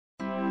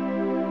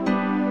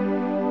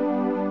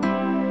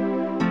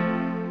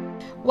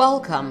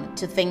Welcome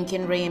to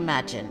Thinking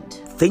Reimagined.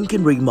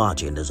 Thinking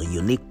Reimagined is a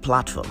unique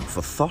platform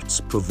for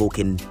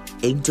thoughts-provoking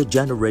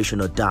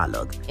intergenerational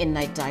dialogue In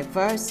a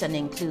diverse and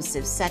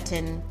inclusive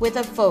setting with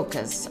a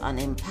focus on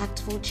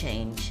impactful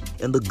change.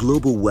 in the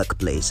global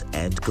workplace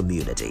and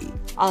community.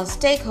 Our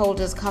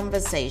stakeholders'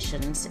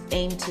 conversations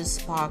aim to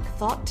spark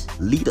thought,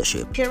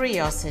 Leadership,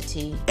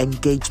 curiosity,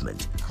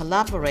 engagement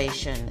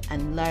collaboration,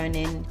 and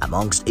learning.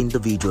 amongst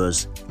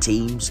individuals,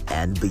 teams,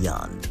 and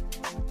beyond.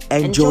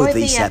 Enjoy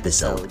this the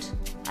episode.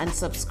 and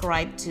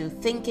subscribe to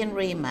Thinking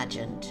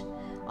Reimagined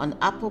on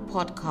Apple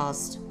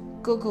Podcast,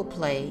 Google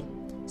Play,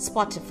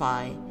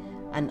 Spotify,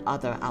 and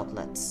other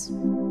outlets.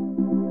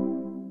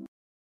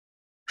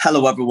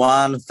 Hello,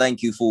 everyone.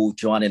 Thank you for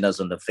joining us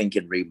on the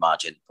Thinking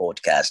Reimagined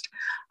podcast.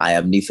 I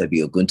am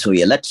Nifebi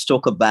Oguntoye. Let's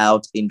talk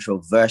about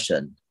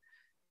introversion,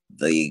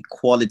 the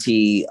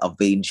quality of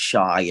being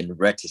shy and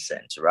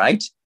reticent,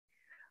 right?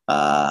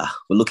 We're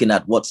looking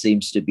at what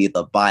seems to be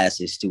the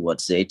biases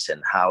towards it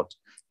and how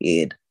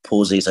it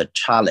poses a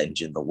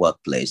challenge in the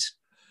workplace.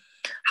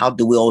 How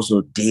do we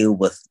also deal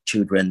with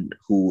children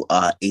who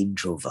are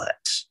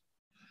introverts?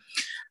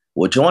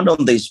 We're joined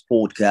on this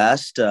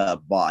podcast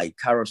by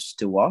Carol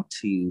Stewart,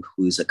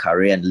 who is a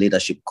career and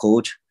leadership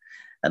coach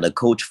and a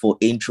coach for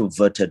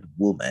introverted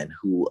women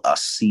who are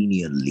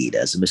senior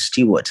leaders. Ms.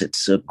 Stewart,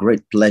 it's a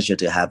great pleasure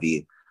to have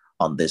you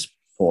on this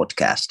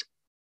podcast.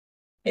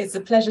 It's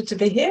a pleasure to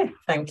be here.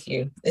 Thank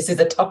you. This is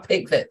a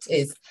topic that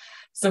is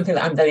something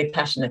that I'm very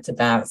passionate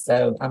about,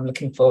 so I'm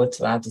looking forward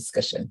to our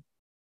discussion.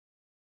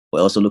 We're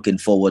also looking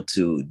forward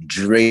to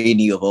draining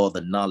you of all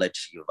the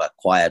knowledge you've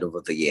acquired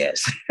over the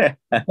years.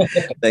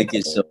 Thank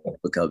you so much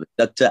for coming.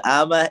 Dr.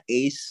 Ama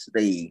is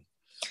the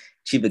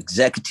Chief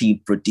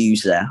Executive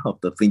Producer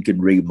of the Thinking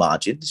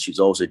Reimagined. She's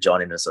also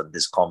joining us on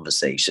this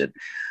conversation.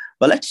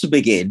 But let's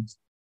begin.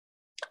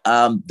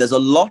 There's a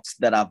lot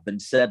that have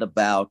been said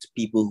about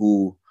people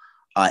who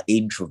are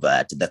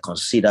introvert. They're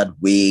considered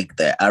weak.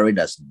 They aren't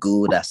as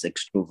good as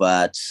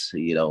extroverts,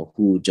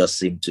 who just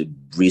seem to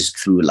breeze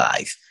through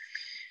life.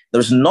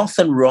 There's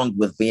nothing wrong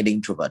with being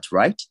introvert,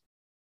 right?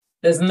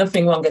 There's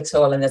nothing wrong at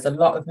all. And there's a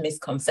lot of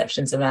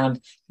misconceptions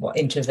around what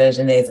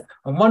introversion is.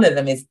 And one of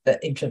them is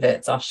that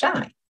introverts are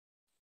shy.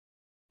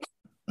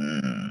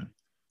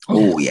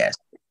 Oh, yes.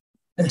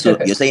 So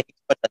you're saying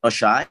introverts are not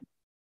shy?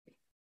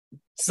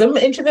 Some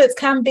introverts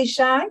can be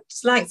shy,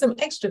 just like some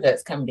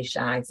extroverts can be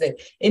shy. So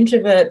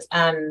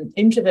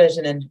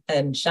introversion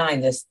and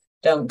shyness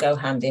don't go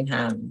hand in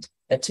hand.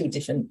 They're two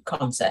different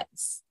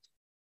concepts.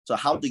 So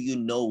how do you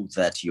know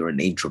that you're an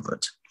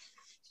introvert?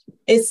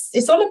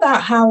 It's all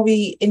about how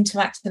we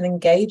interact and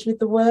engage with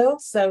the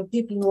world. So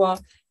people who are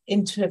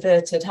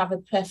introverted have a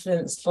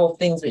preference for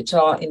things which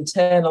are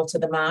internal to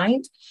the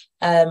mind,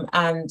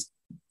 and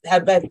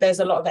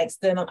there's a lot of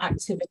external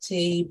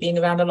activity. Being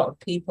around a lot of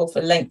people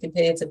for lengthy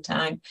periods of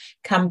time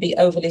can be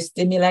overly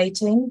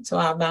stimulating to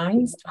our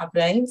minds, to our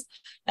brains.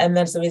 And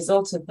as a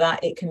result of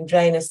that, it can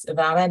drain us of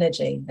our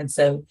energy. And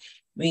so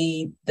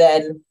we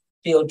then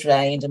feel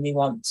drained and we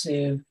want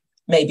to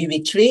maybe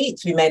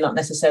retreat. We may not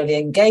necessarily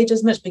engage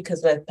as much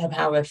because of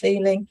how we're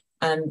feeling.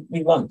 And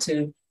we want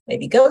to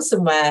maybe go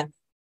somewhere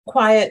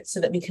quiet so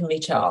that we can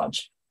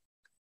recharge.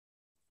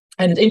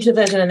 And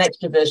introversion and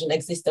extroversion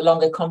exist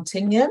along a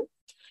continuum.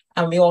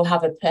 And we all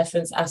have a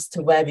preference as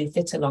to where we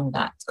fit along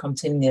that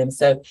continuum.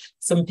 So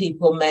some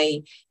people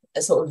may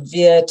sort of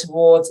veer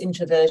towards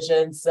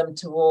introversion, some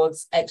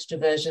towards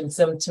extroversion,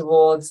 some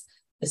towards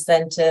the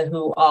center,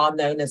 who are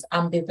known as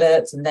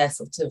ambiverts, and they're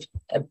sort of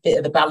a bit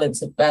of a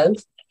balance of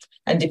both.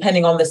 And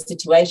depending on the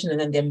situation and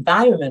then the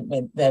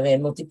environment they're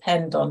in will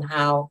depend on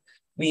how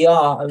we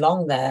are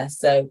along there.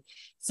 So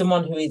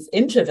someone who is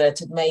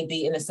introverted may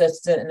be in a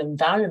certain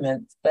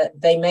environment, but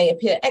they may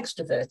appear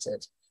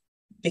extroverted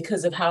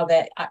because of how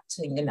they're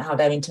acting and how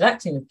they're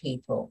interacting with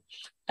people.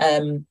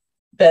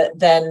 But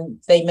then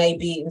they may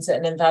be in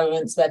certain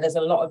environments where there's a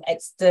lot of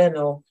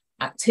external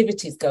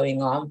activities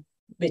going on,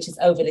 which is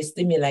overly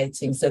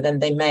stimulating. So then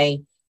they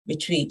may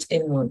retreat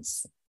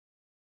inwards.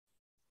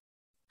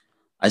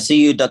 I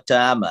see you, Dr.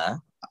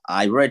 Ama.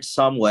 I read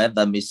somewhere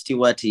that Ms.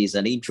 Stewart is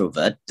an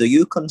introvert. Do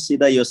you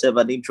consider yourself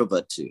an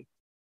introvert too?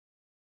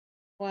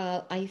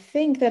 Well, I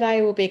think that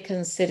I will be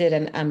considered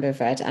an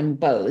ambivert. I'm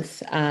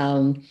both.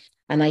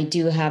 And I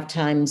do have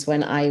times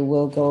when I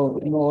will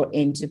go more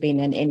into being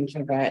an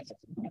introvert.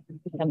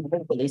 I'm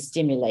overly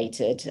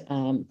stimulated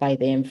by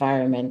the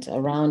environment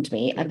around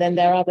me. And then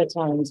there are other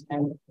times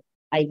when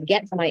I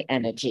get my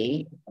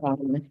energy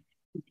from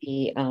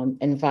the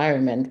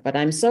environment. But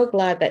I'm so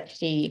glad that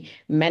she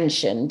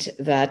mentioned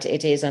that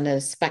it is on a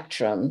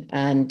spectrum.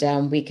 And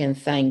we can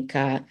thank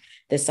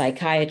the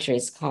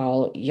psychiatrist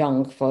Carl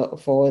Jung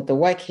for the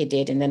work he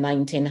did in the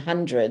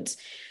 1900s,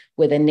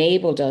 which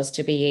enabled us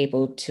to be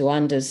able to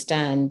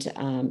understand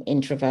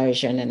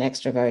introversion and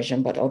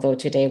extroversion. But although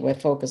today we're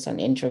focused on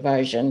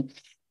introversion,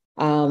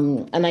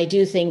 and I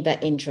do think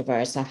that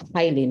introverts are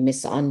highly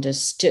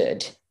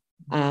misunderstood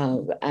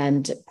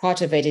And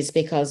part of it is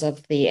because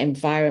of the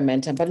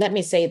environment. But let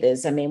me say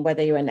this, I mean,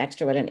 whether you're an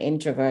extrovert or an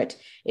introvert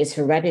is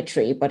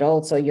hereditary, but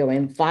also your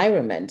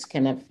environment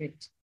can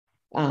affect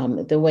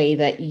the way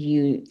that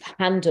you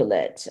handle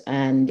it.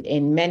 And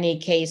in many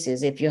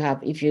cases, if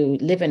you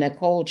live in a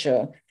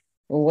culture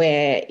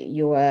where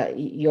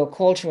you're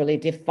culturally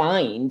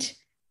defined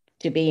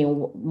to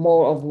being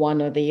more of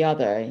one or the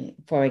other,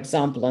 for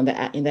example, in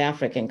the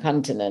African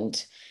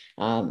continent,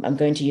 I'm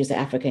going to use the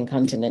African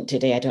continent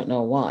today, I don't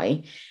know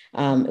why,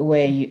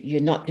 where you're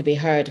not to be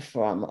heard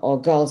from,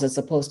 or girls are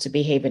supposed to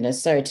behave in a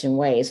certain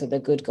way, so the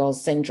good girl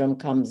syndrome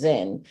comes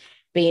in.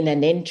 Being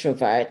an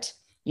introvert,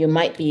 you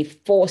might be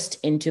forced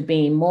into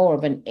being more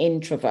of an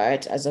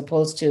introvert as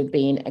opposed to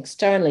being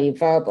externally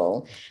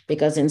verbal,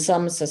 because in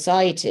some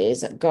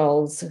societies,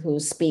 girls who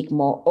speak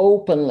more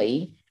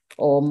openly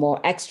or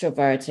more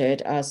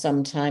extroverted are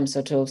sometimes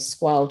sort of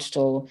squelched,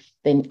 or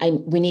then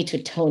we need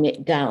to tone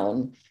it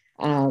down.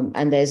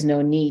 And there's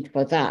no need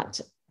for that.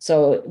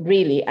 So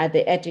really, at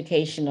the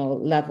educational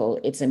level,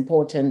 it's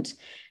important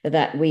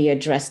that we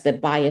address the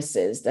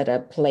biases that are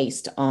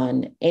placed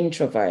on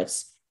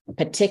introverts,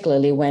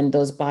 particularly when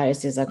those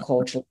biases are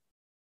cultural.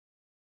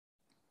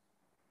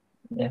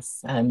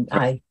 Yes, and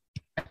I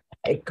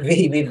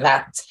agree with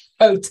that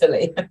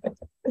totally.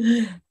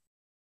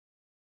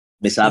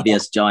 Miss Abby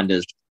has joined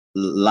us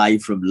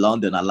live from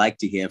London. I'd like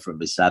to hear from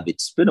Miss Abby.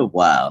 It's been a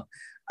while.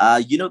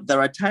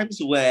 There are times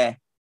where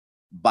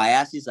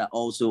biases are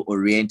also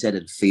oriented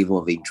in favor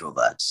of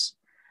introverts.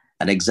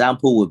 An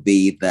example would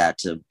be that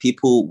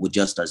people would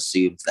just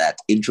assume that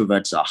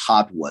introverts are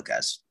hard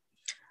workers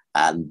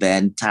and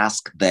then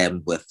task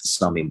them with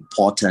some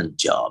important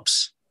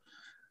jobs.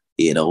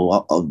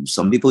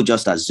 Some people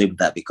just assume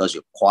that because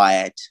you're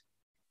quiet,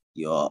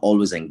 you're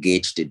always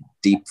engaged in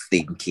deep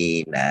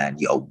thinking, and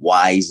you're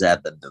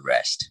wiser than the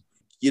rest.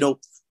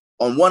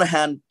 On one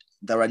hand,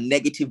 there are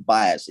negative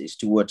biases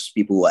towards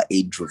people who are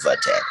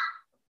introverted.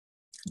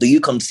 Do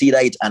you consider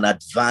it an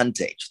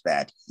advantage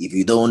that if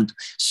you don't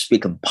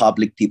speak in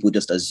public, people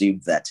just assume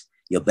that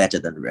you're better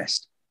than the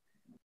rest?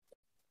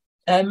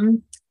 There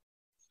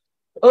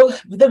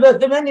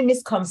are many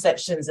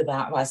misconceptions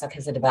about, like I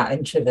said, about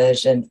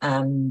introversion,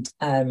 and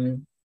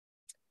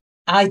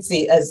I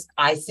see it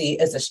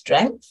as a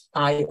strength.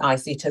 I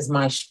see it as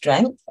my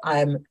strength.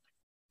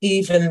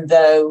 Even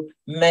though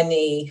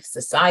many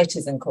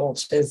societies and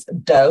cultures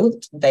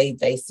don't,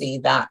 they see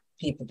that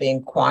people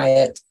being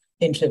quiet,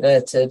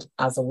 introverted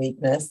as a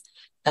weakness.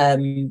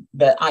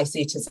 But I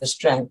see it as a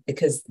strength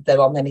because there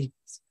are many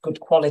good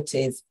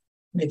qualities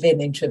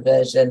within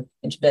introversion.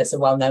 Introverts are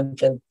well known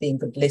for being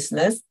good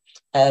listeners,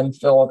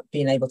 for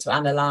being able to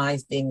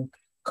analyze, being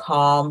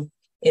calm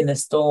in a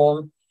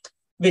storm,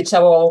 which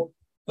are all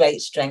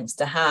great strengths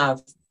to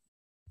have.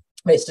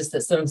 It's just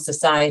that some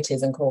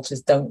societies and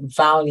cultures don't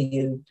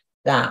value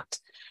that.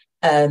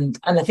 And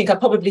I think I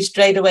probably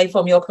strayed away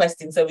from your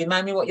question. So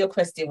remind me what your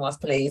question was,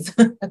 please.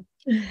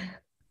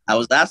 I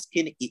was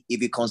asking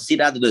if you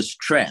consider the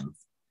strength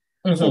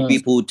for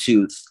people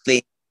to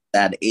think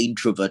that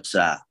introverts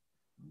are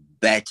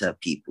better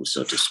people,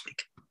 so to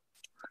speak.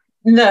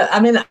 No, I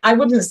mean, I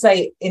wouldn't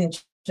say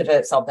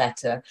introverts are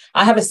better.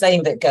 I have a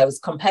saying that goes,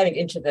 comparing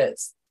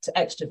introverts to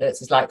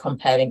extroverts is like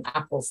comparing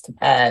apples to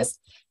pears.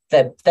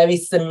 They're very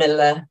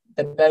similar,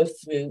 they're both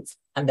fruits,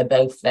 and they're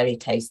both very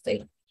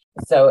tasty.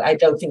 So I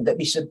don't think that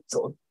we should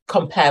sort of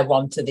compare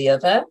one to the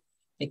other,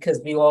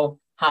 because we all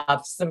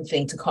have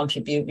something to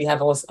contribute. We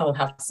all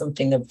have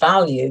something of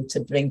value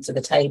to bring to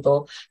the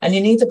table, and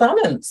you need a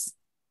balance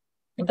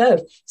in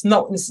both. It's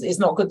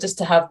not good just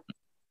to have,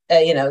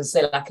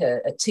 say like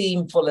a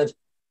team full of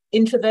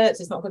introverts.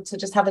 It's not good to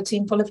just have a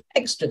team full of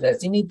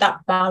extroverts. You need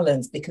that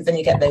balance, because then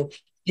you get the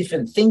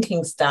different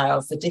thinking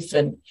styles, the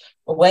different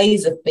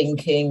ways of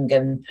thinking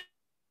and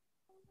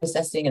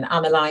processing and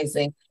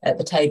analysing at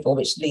the table,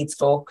 which leads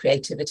for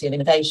creativity and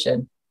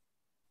innovation.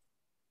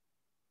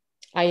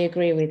 I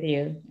agree with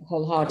you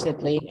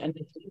wholeheartedly. And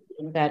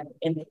that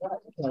in the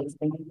workplace,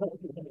 when you look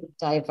at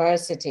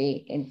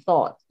diversity in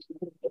thought,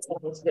 it's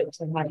always good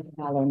to have a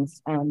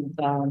balance. And,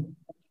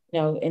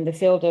 in the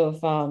field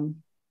of,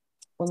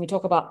 when we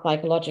talk about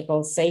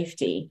psychological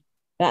safety,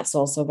 that's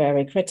also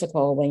very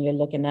critical when you're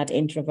looking at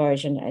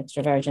introversion,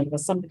 extroversion.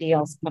 There's somebody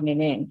else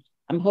coming in.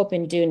 I'm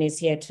hoping Dune is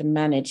here to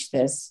manage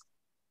this.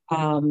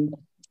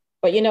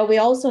 But, we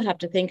also have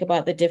to think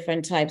about the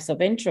different types of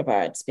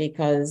introverts,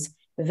 because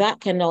that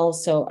can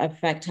also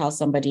affect how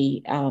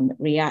somebody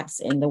reacts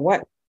in the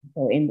work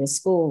or on the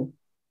school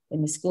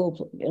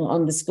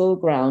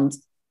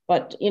grounds.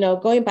 But,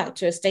 going back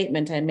to a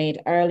statement I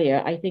made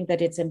earlier, I think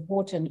that it's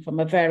important from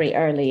a very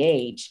early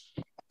age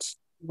to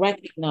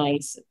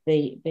recognize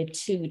the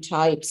two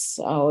types,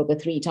 or the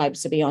three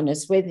types, to be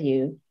honest with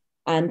you,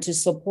 and to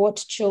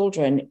support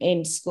children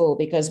in school,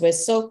 because we're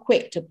so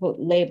quick to put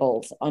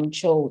labels on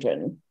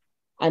children.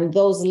 And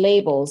those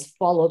labels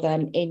follow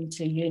them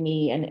into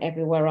uni and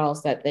everywhere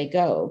else that they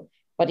go.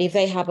 But if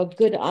they have a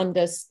good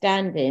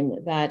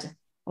understanding that,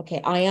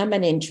 okay, I am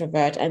an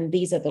introvert and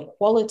these are the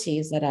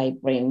qualities that I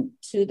bring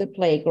to the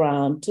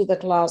playground, to the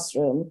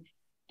classroom,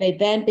 they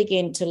then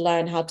begin to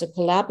learn how to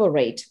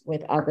collaborate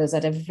with others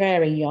at a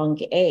very young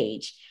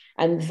age.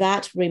 And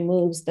that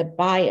removes the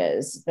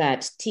bias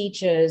that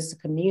teachers,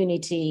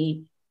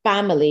 community,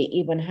 family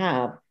even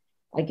have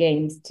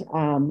against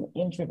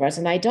introverts.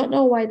 And I don't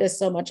know why there's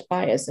so much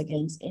bias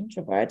against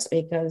introverts,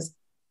 because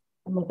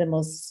some of the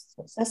most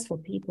successful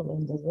people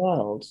in the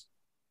world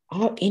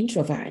are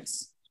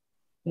introverts.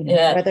 You know,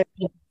 yeah. whether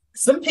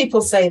some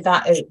people say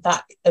that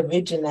that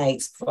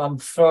originates from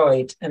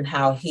Freud and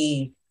how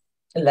he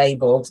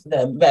labeled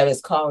them,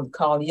 whereas Carl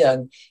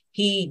Jung,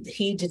 he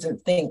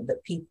didn't think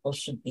that people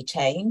should be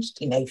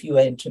changed. You know, if you were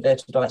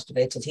introverted or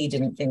extroverted, he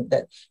didn't think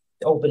that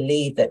or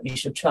believe that you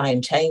should try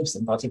and change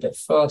somebody. But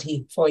Freud,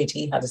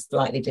 he had a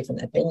slightly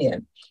different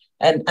opinion.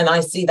 And I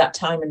see that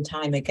time and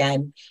time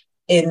again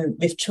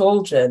with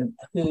children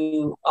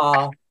who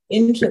are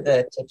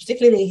introverted,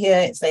 particularly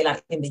here, say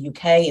like in the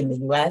UK, in the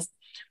US,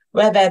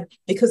 where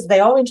because they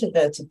are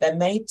introverted, they're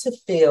made to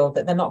feel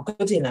that they're not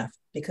good enough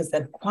because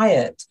they're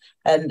quiet.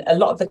 And a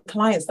lot of the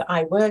clients that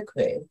I work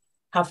with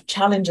have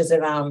challenges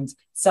around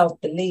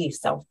self-belief,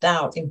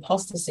 self-doubt,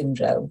 imposter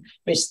syndrome,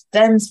 which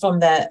stems from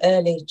their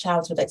early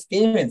childhood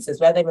experiences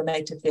where they were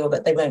made to feel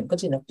that they weren't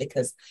good enough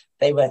because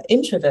they were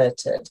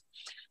introverted.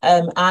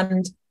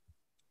 And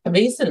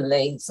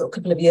recently, so a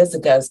couple of years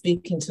ago,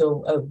 speaking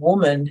to a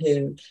woman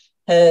who,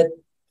 her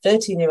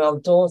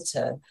 13-year-old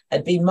daughter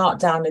had been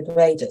marked down a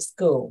grade at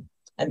school.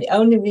 And the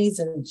only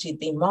reason she'd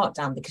been marked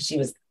down because she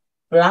was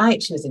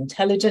bright, she was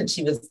intelligent,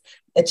 she was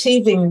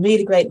achieving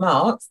really great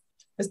marks,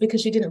 was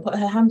because she didn't put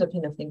her hand up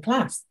enough in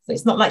class. So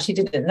it's not like she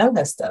didn't know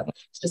her stuff.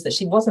 It's just that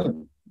she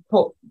wasn't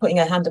putting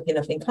her hand up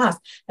enough in class.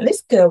 And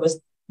this girl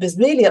was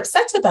really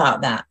upset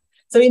about that.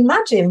 So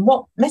imagine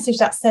what message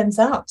that sends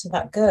out to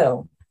that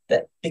girl,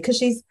 that because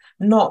she's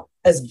not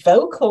as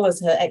vocal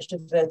as her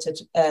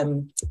extroverted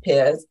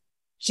peers,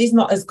 she's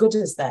not as good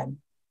as them.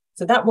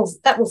 So that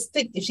will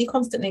stick. If she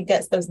constantly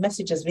gets those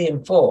messages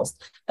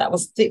reinforced, that will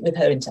stick with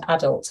her into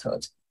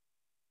adulthood.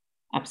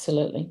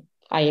 Absolutely.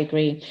 I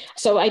agree.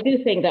 So I do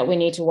think that we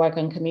need to work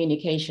on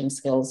communication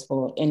skills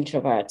for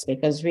introverts,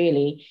 because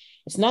really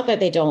it's not that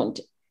they don't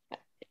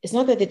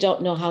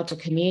know how to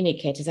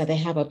communicate, it's that they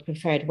have a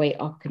preferred way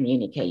of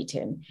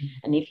communicating.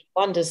 And if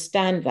you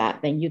understand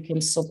that, then you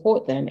can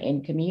support them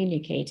in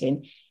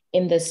communicating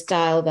in the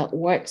style that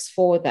works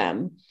for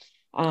them.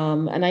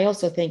 And I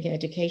also think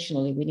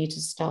educationally, we need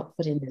to stop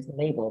putting this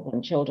label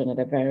on children at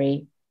a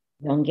very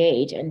young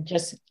age and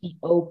just keep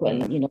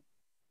open, you know,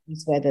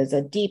 where there's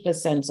a deeper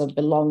sense of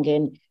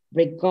belonging,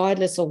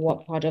 regardless of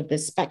what part of the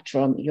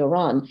spectrum you're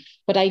on.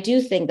 But I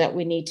do think that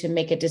we need to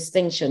make a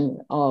distinction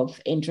of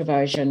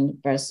introversion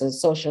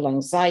versus social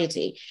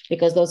anxiety,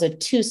 because those are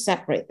two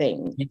separate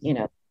things, you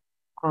know,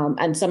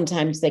 and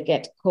sometimes they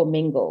get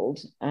commingled,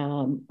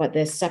 but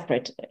they're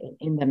separate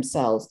in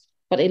themselves.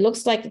 But it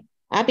looks like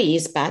Abby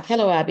is back.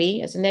 Hello,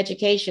 Abby, as an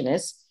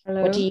educationist.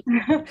 Hello. What do you...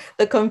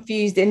 The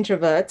confused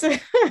introvert.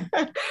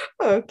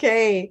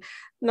 Okay.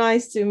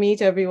 Nice to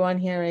meet everyone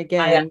here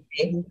again.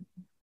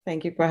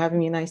 Thank you for having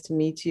me. Nice to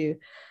meet you.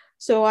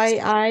 So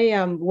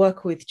I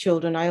work with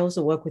children. I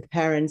also work with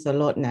parents a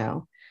lot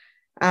now.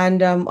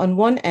 And on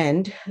one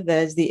end,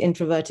 there's the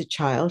introverted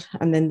child,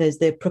 and then there's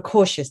the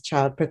precocious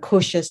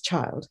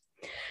child.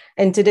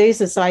 In today's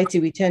society,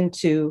 we tend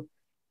to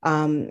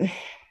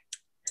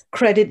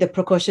credit the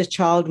precocious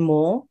child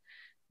more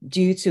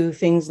due to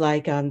things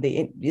like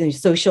the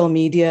social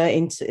media,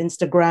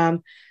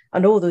 Instagram,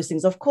 and all those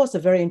things. Of course, a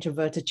very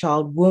introverted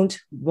child won't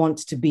want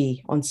to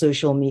be on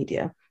social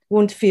media,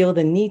 won't feel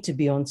the need to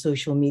be on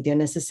social media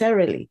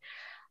necessarily.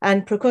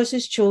 And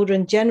precocious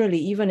children, generally,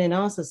 even in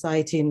our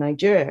society in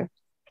Nigeria,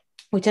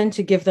 we tend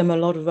to give them a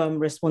lot of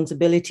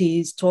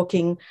responsibilities,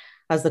 talking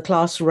as the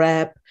class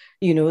rep.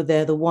 You know,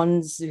 they're the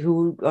ones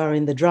who are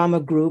in the drama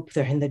group,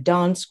 they're in the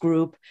dance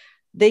group.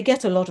 They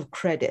get a lot of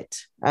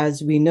credit,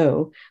 as we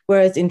know,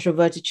 whereas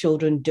introverted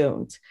children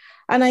don't.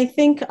 And I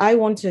think I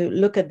want to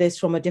look at this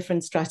from a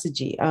different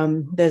strategy.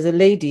 There's a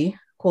lady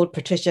called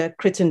Patricia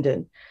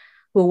Crittenden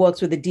who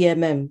works with the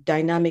DMM,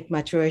 Dynamic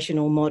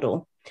Maturational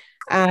Model.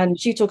 And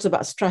she talks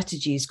about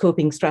strategies,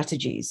 coping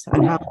strategies,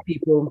 and how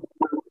people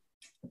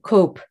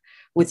cope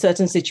with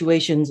certain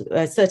situations,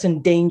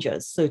 certain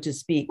dangers, so to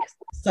speak,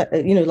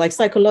 you know, like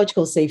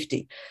psychological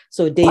safety.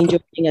 So danger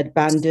of being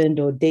abandoned,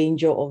 or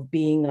danger of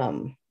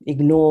being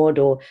ignored,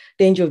 or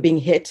danger of being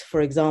hit,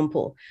 for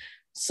example.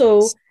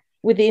 So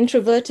with the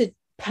introverted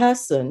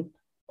person,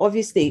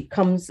 obviously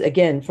comes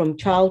again from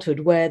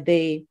childhood, where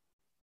they've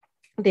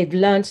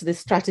learned the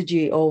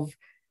strategy of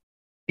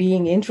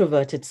being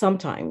introverted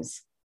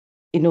sometimes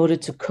in order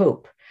to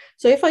cope.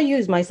 So if I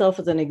use myself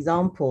as an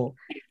example,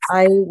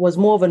 I was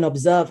more of an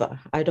observer.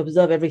 I'd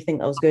observe everything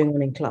that was going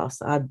on in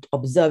class. I'd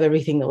observe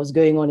everything that was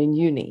going on in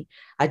uni.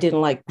 I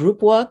didn't like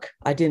group work.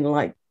 I didn't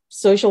like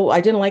social.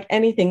 I didn't like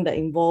anything that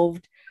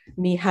involved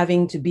me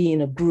having to be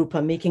in a group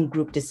and making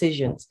group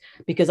decisions,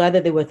 because either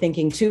they were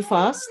thinking too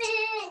fast,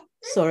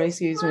 or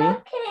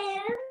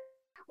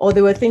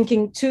they were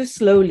thinking too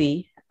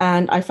slowly.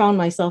 And I found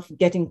myself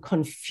getting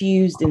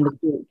confused in the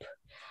group.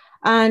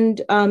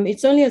 And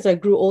it's only as I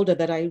grew older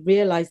that I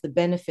realized the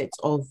benefits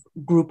of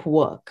group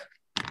work.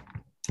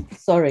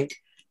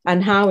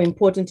 And how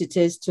important it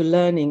is to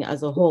learning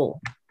as a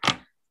whole.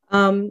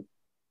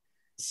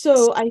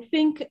 So I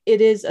think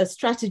it is a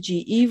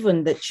strategy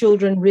even that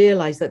children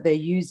realize that they're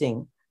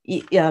using,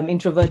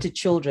 introverted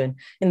children,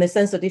 in the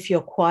sense that if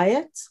you're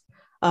quiet,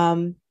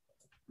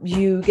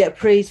 you get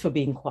praise for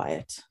being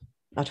quiet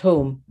at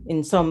home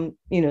in some,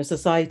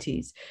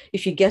 societies.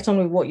 If you get on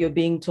with what you're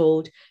being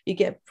told, you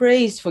get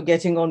praised for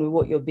getting on with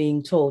what you're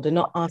being told and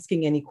not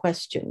asking any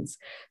questions.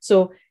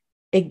 So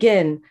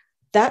again,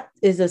 that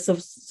is a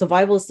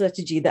survival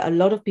strategy that a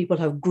lot of people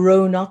have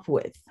grown up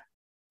with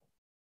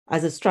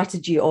as a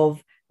strategy so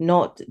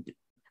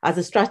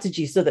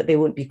that they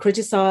won't be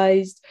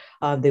criticized,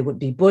 they wouldn't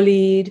be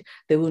bullied,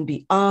 they wouldn't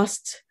be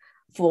asked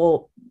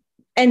for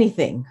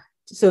anything,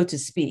 so to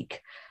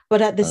speak.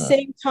 But at the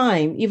same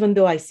time, even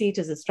though I see it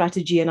as a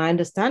strategy and I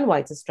understand why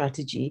it's a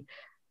strategy,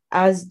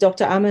 as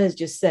Dr. Amma has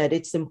just said,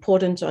 it's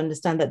important to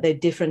understand that there are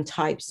different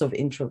types of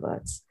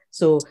introverts.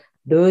 So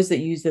those that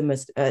use them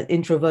as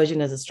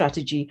introversion as a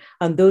strategy,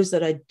 and those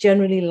that are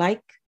generally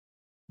like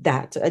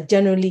that,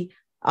 generally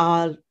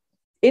are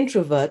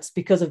introverts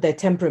because of their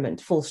temperament,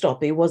 full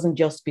stop. It wasn't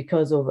just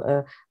because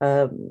of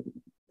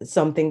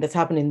something that's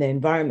happened in their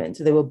environment.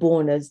 They were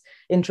born as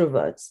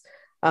introverts.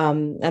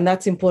 And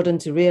that's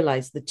important to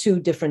realize, the two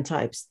different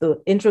types, the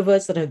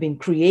introverts that have been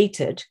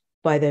created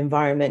by the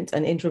environment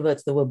and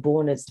introverts that were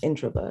born as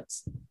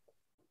introverts.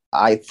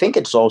 I think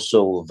it's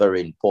also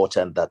very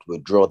important that we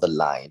draw the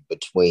line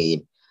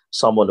between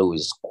someone who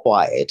is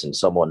quiet and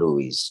someone who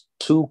is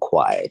too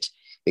quiet,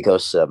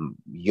 because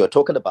you're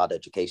talking about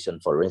education,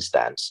 for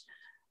instance.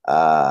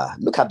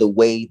 Look at the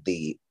way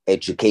the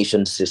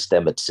education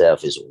system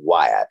itself is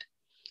wired.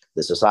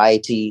 The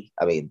society,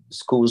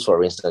 schools,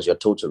 for instance, you're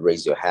told to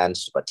raise your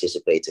hands to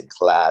participate in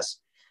class.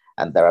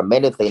 And there are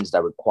many things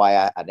that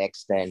require an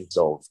extent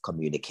of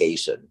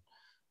communication,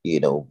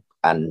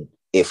 and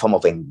a form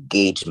of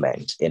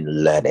engagement in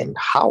learning.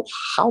 How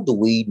do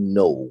we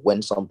know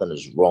when something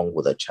is wrong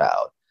with a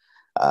child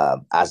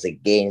as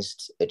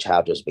against a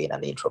child just being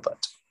an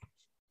introvert?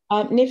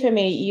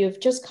 Nifemi, you've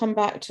just come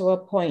back to a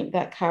point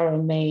that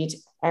Carol made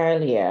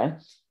earlier,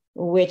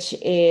 which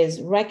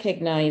is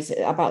recognize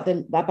about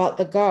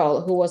the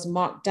girl who was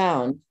marked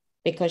down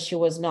because she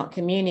was not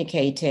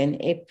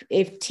communicating.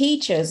 If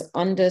teachers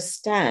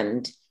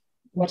understand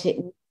what it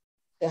means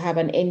to have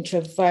an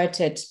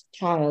introverted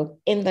child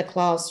in the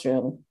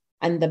classroom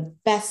and the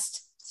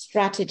best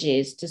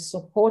strategies to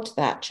support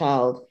that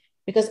child,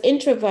 because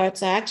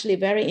introverts are actually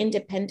very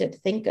independent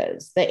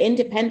thinkers. They're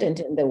independent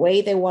in the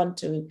way they want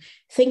to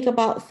think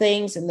about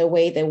things and the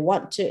way they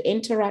want to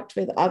interact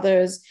with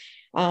others.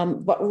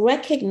 But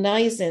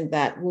recognizing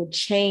that will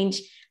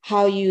change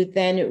how you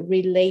then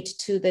relate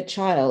to the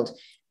child.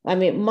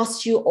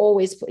 Must you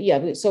always,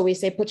 so we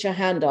say, put your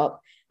hand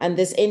up, and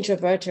this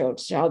introverted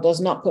child does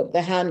not put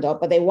the hand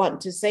up, but they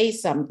want to say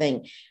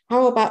something.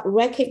 How about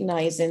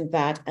recognizing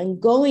that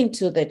and going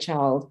to the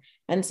child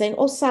and saying,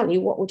 oh, Sally,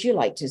 what would you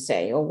like to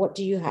say? Or what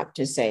do you have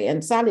to say?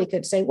 And Sally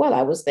could say, well,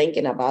 I was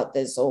thinking about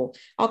this, or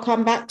I'll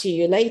come back to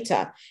you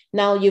later.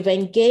 Now you've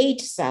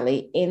engaged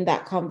Sally in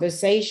that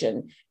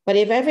conversation. But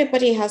if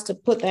everybody has to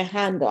put their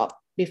hand up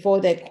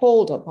before they're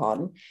called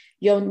upon,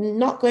 you're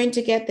not going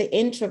to get the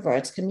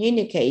introverts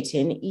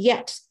communicating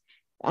yet.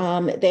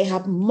 They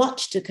have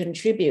much to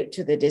contribute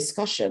to the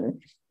discussion.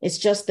 It's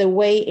just the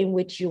way in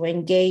which you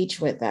engage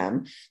with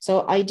them.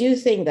 So I do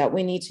think that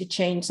we need to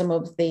change some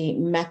of the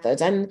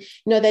methods. And,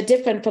 there are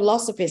different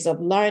philosophies of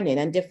learning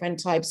and different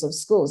types of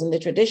schools. In the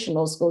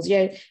traditional schools,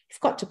 you've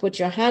got to put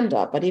your hand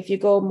up. But if you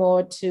go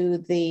more to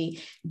the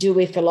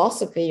Dewey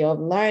philosophy of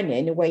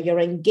learning, where you're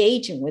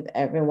engaging with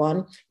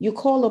everyone, you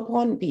call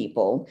upon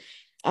people.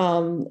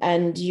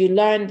 And you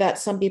learn that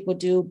some people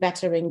do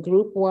better in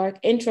group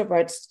work.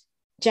 Introverts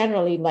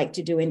generally like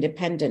to do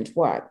independent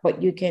work,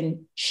 but you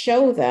can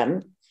show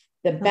them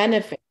the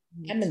benefit,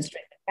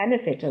 demonstrate the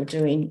benefit of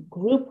doing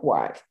group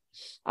work.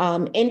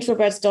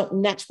 Introverts don't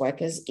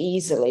network as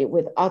easily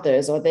with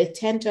others, or they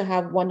tend to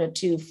have one or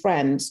two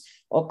friends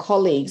or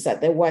colleagues that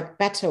they work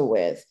better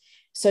with.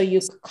 So you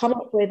come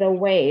up with a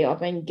way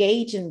of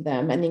engaging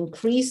them and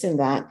increasing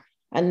that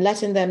and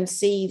letting them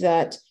see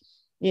that,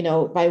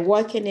 by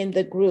working in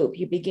the group,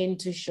 you begin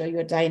to show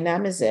your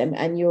dynamism,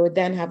 and you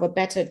then have a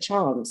better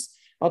chance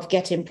of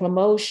getting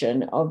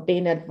promotion, of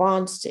being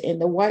advanced in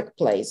the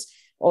workplace,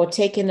 or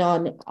taking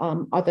on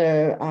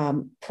other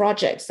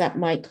projects that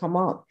might come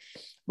up.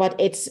 But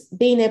it's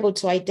being able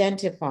to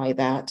identify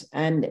that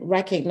and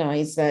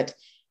recognize that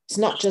it's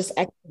not just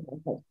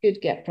extroverts that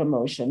should get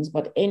promotions,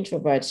 but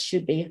introverts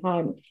should be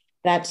harnessed,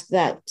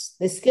 that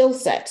the skill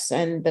sets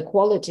and the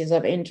qualities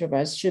of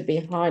introverts should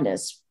be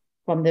harnessed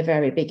from the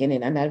very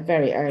beginning and at a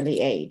very early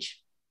age.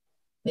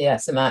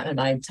 Yes, and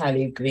I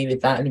entirely agree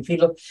with that. And if you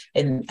look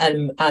in,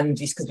 and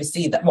because we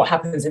see that what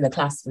happens in the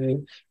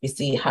classroom, we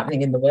see it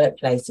happening in the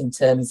workplace in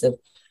terms of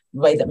the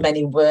way that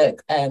many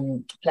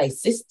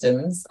workplace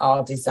systems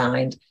are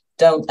designed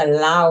don't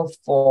allow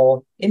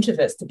for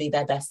introverts to be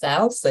their best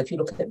selves. So if you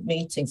look at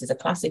meetings as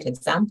a classic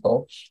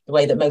example, the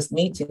way that most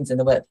meetings in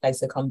the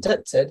workplace are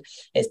conducted,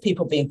 it's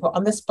people being put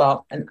on the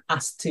spot and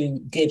asked to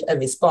give a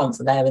response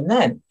there and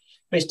then,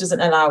 which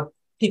doesn't allow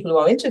people who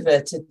are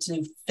introverted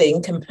to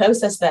think and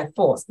process their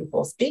thoughts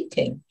before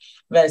speaking.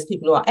 Whereas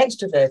people who are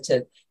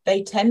extroverted,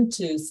 they tend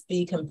to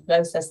speak and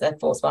process their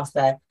thoughts whilst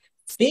they're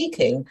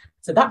speaking.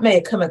 So that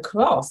may come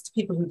across to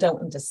people who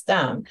don't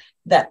understand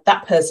that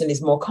that person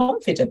is more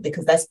confident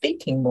because they're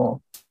speaking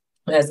more.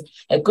 Whereas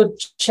a good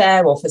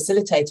chair or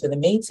facilitator of the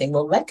meeting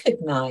will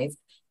recognize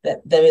that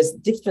there is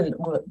different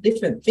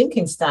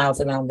thinking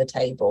styles around the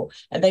table,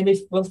 and they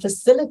will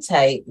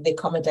facilitate the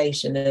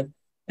accommodation of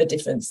the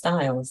different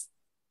styles.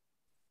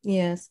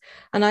 Yes.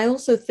 And I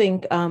also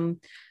think,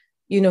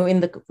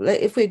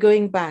 if we're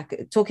going back,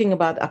 talking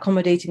about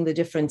accommodating the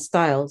different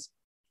styles,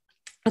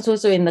 it's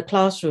also in the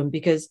classroom,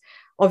 because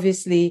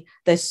obviously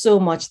there's so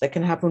much that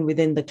can happen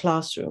within the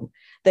classroom.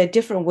 There are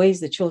different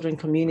ways that children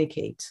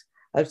communicate.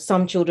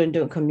 Some children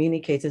don't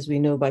communicate, as we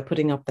know, by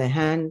putting up their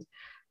hand.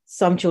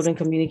 Some children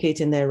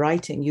communicate in their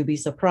writing. You'll be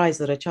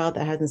surprised that a child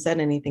that hasn't said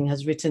anything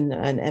has written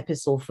an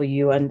epistle for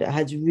you and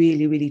has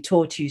really, really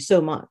taught you so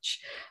much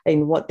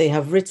in what they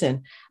have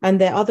written. And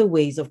there are other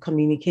ways of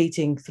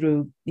communicating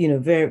through,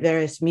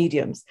 various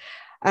mediums.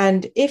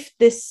 And if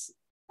this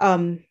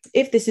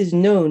is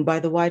known by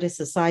the wider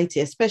society,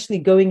 especially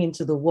going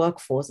into the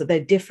workforce, that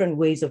there are different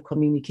ways of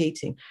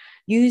communicating,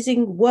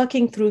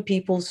 working through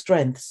people's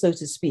strengths, so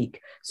to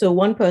speak. So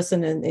one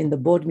person in the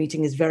board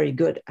meeting is very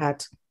good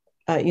at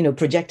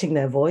projecting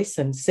their voice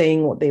and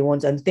saying what they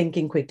want and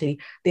thinking quickly.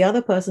 The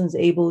other person's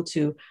able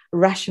to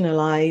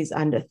rationalize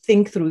and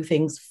think through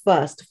things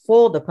first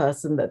for the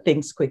person that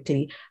thinks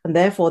quickly. And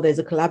therefore, there's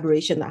a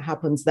collaboration that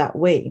happens that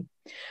way.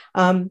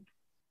 I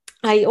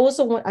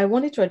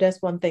wanted to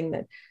address one thing,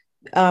 that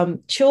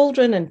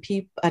children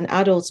and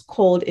adults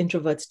called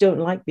introverts don't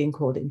like being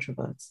called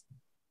introverts.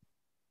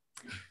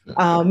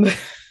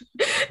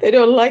 They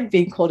don't like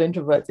being called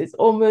introverts. It's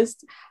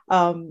almost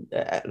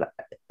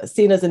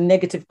seen as a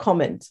negative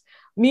comment.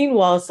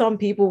 Meanwhile, some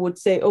people would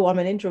say, "Oh, I'm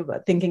an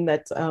introvert," thinking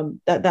that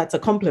that's a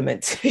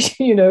compliment,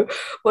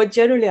 But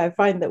generally, I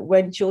find that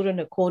when children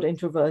are called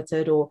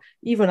introverted, or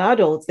even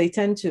adults, they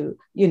tend to,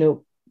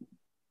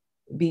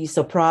 be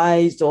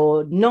surprised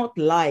or not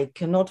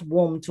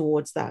warm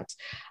towards that.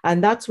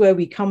 And that's where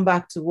we come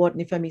back to what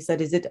Nifemi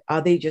said.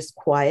 Are they just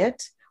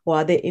quiet, or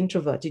are they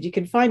introverted? You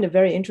can find a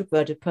very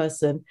introverted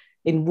person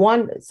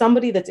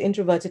somebody that's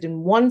introverted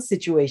in one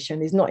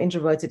situation is not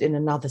introverted in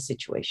another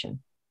situation.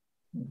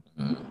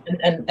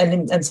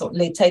 And sort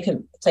of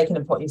taking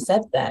up what you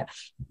said there,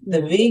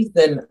 the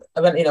reason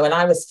when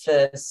I was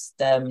first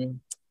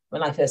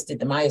when I first did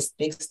the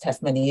Myers-Briggs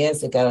test many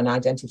years ago and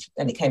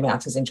it came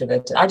out as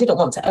introverted, I didn't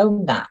want to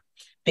own that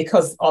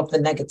because of the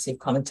negative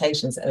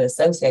connotations that are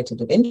associated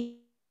with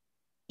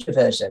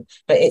introversion.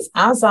 But it's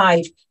as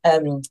I've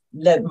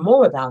learned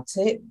more about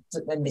it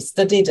and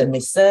studied and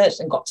researched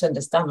and got to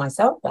understand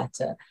myself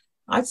better,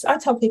 I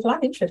tell people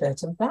I'm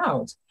introverted and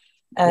proud.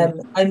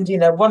 And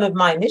one of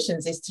my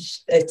missions is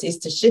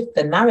to shift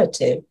the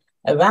narrative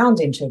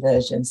around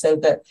introversion so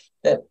that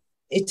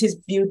it is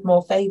viewed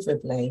more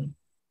favorably.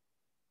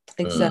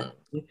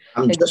 Exactly.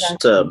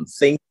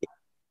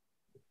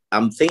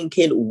 I'm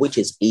thinking which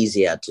is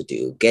easier to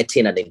do,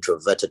 getting an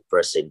introverted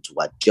person to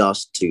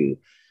adjust to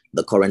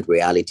the current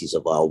realities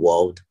of our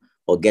world,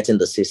 or getting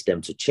the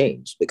system to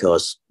change.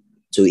 Because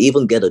to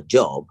even get a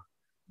job,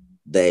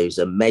 there is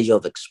a measure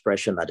of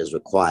expression that is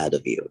required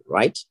of you,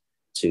 right?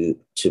 To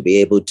be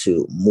able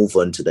to move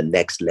on to the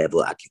next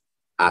level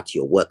at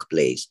your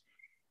workplace,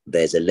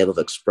 there's a level of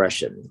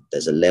expression,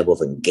 there's a level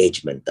of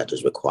engagement that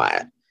is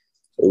required.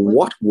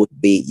 What would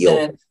be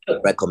your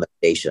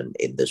recommendation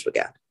in this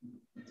regard?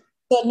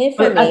 So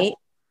Nifemi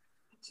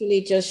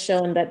actually just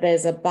shown that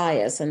there's a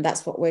bias, and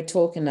that's what we're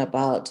talking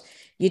about.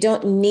 You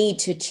don't need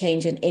to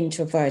change an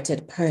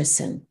introverted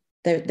person.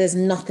 There's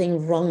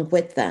nothing wrong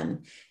with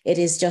them. It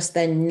is just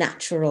their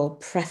natural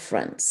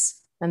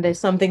preference. And there's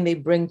something they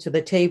bring to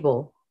the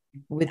table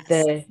with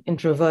their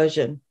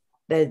introversion,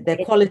 their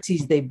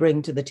qualities they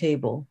bring to the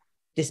table,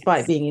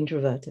 despite being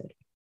introverted.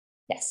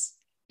 Yes.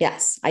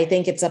 I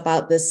think it's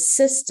about the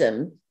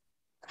system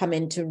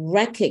coming to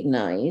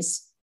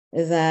recognize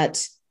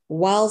that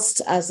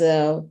whilst as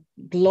a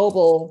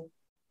global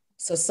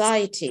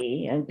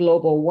society and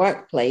global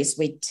workplace,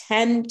 people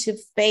tend to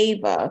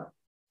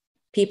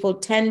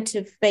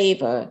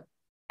favor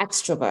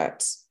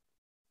extroverts.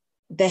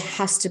 There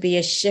has to be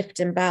a shift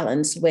in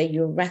balance where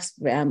you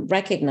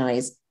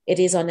recognize it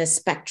is on a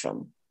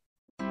spectrum.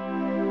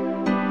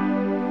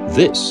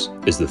 This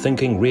is the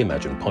Thinking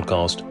Reimagined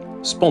podcast,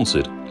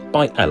 sponsored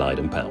by Allied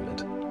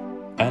Empowerment.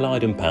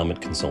 Allied Empowerment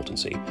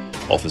Consultancy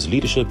offers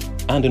leadership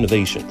and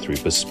innovation through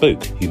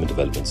bespoke human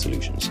development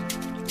solutions,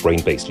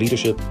 brain-based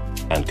leadership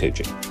and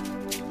coaching.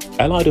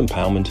 Allied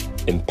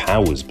Empowerment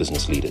empowers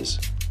business leaders,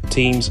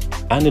 teams,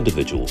 and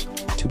individuals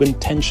to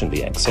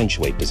intentionally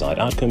accentuate desired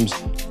outcomes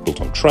built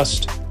on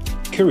trust,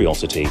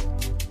 curiosity,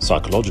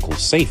 psychological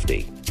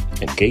safety,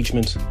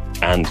 engagement,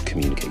 and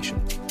communication.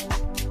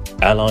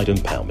 Allied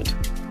empowerment,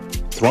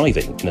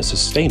 thriving in a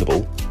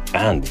sustainable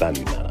and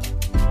valued manner.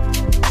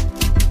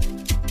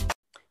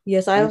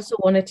 Yes, I also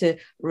wanted to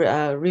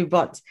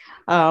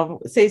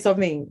say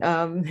something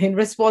in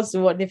response to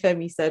what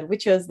Nifemi said,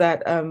 which was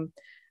that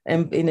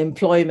in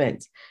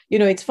employment,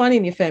 it's funny,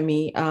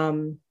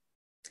 Nifemi,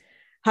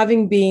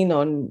 having been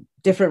on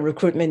different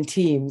recruitment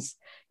teams,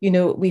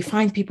 we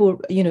find people,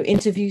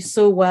 interview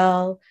so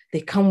well,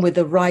 they come with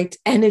the right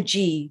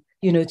energy,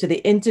 to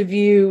the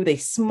interview, they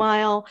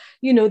smile,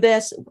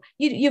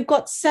 you've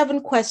got 7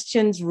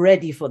 questions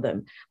ready for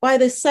them. By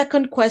the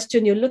second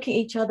question, you're looking at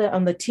each other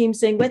on the team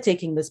saying, we're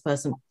taking this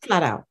person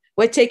flat out.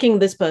 We're taking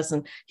this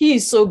person. He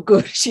is so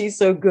good. She's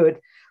so good.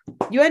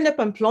 You end up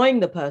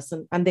employing the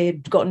person and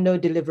they've got no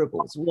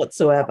deliverables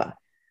whatsoever.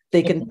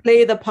 They can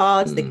play the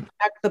parts, they can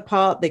act the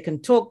part, they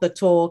can talk the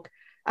talk,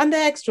 and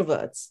they're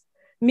extroverts.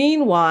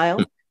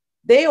 Meanwhile,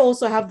 they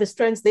also have the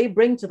strengths they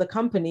bring to the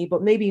company,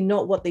 but maybe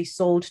not what they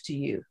sold to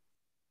you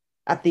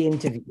at the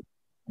interview.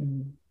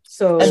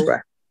 So,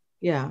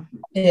 yeah.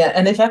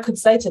 And if I could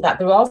say to that,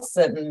 there are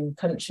certain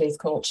countries,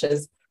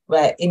 cultures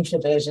where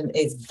introversion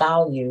is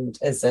valued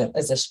as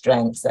a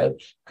strength. So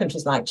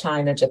countries like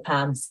China,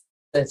 Japan,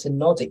 certain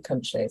Nordic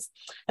countries.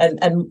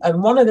 And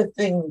one of the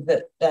things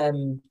that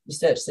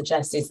research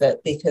suggests is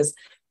that because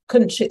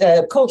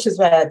cultures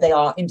where they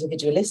are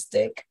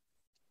individualistic,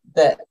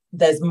 that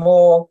there's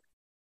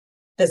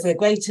a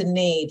greater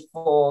need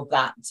for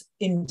that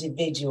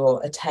individual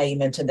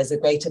attainment, and there's a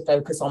greater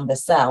focus on the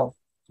self,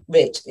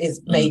 which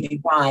is maybe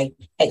why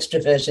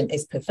extroversion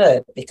is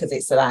preferred, because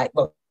it's like,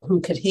 well,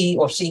 who could he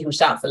or she who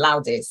shouts the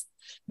loudest?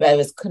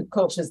 Whereas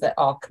cultures that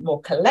are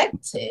more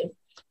collective,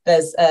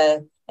 there's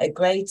a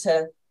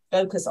greater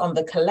focus on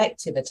the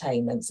collective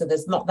attainment. So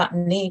there's not that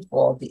need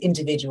for the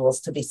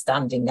individuals to be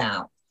standing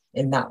out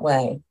in that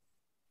way.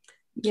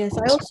 Yes,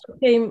 I also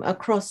came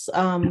across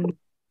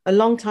a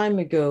long time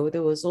ago,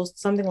 there was also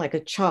something like a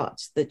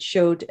chart that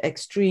showed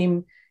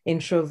extreme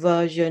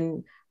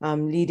introversion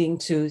leading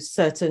to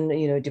certain,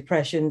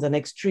 depressions, and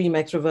extreme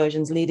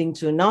extroversions leading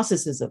to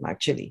narcissism,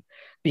 actually,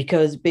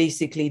 because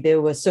basically they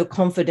were so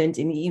confident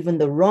in even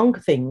the wrong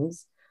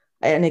things.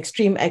 An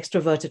extreme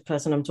extroverted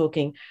person, I'm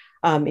talking,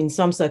 in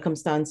some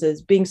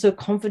circumstances, being so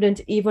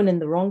confident even in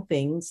the wrong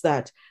things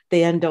that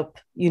they end up,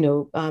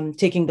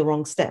 taking the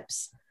wrong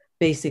steps,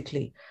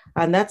 basically.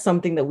 And that's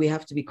something that we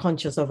have to be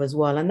conscious of as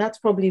well. And that's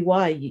probably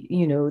why,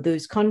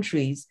 those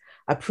countries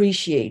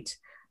appreciate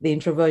the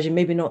introversion,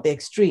 maybe not the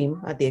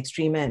extreme, at the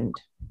extreme end.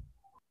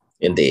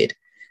 Indeed.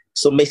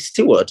 So, Ms.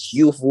 Stewart,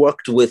 you've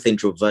worked with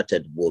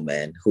introverted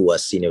women who are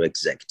senior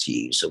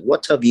executives. So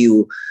what have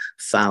you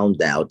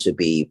found out to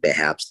be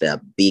perhaps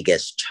their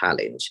biggest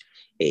challenge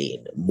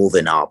in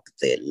moving up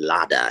the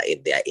ladder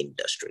in their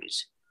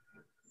industries?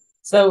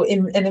 So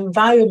in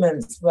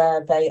environments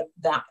where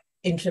that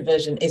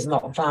introversion is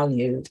not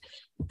valued,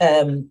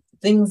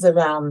 things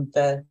around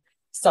the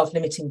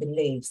self-limiting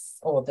beliefs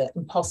or the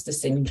imposter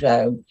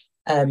syndrome,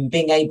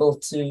 being able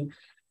to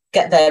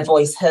get their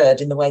voice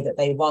heard in the way that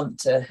they want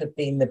to, have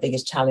been the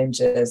biggest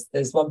challenges.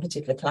 There's one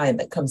particular client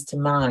that comes to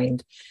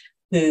mind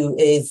who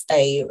is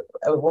a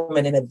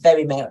woman in a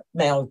very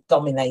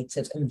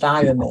male-dominated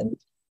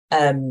environment,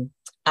 and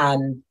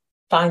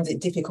finds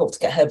it difficult to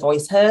get her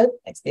voice heard,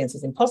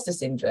 experiences imposter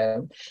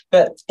syndrome.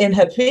 But in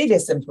her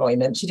previous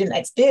employment, she didn't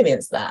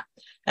experience that.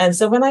 And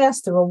so when I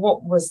asked her, well,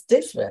 what was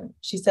different?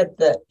 She said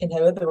that in the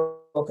other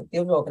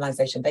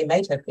organization, they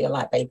made her feel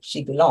like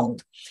she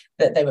belonged,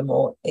 that they were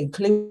more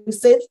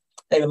inclusive,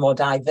 they were more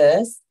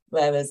diverse,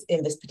 whereas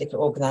in this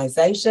particular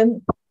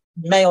organization,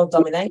 male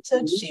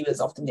dominated, she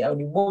was often the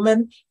only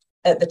woman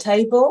at the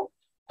table.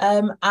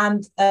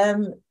 And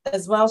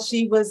as well,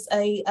 she was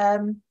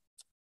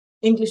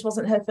English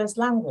wasn't her first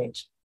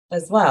language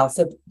as well.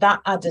 So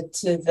that added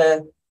to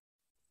the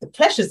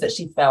pressures that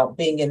she felt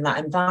being in that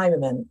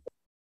environment.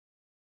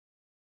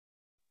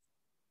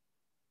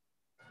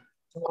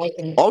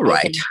 All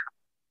right.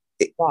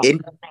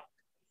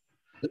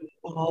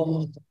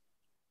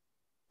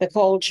 The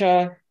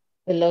culture,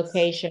 the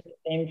location,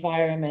 the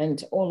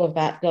environment, all of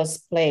that does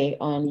play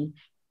on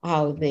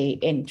how the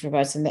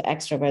introverts and the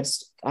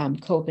extroverts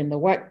cope in the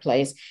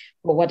workplace.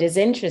 But what is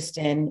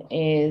interesting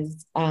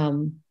is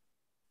the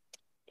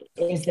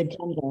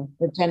gender.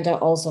 The gender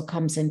also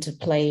comes into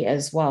play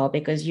as well,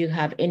 because you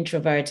have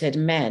introverted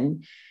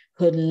men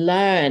who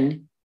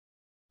learn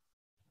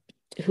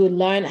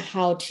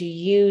how to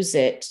use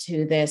it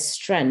to their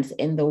strength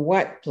in the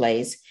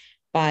workplace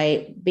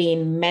by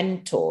being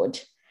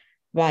mentored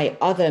by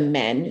other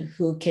men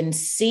who can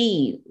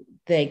see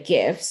their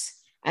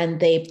gifts and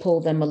they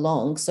pull them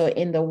along. So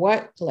in the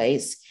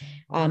workplace,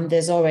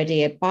 there's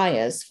already a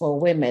bias for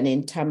women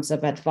in terms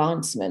of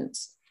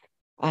advancements,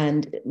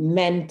 and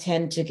men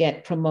tend to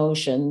get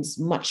promotions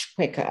much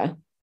quicker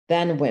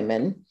than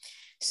women.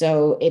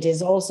 So it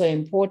is also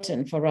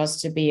important for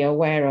us to be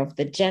aware of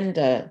the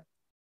gender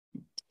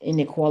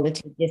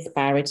inequality,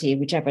 disparity,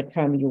 whichever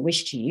term you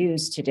wish to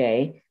use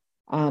today,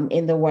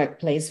 in the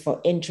workplace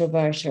for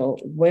introverted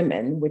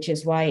women, which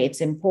is why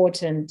it's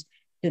important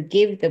to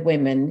give the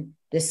women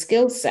the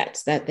skill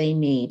sets that they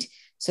need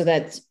so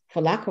that,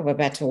 for lack of a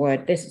better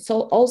word, they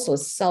also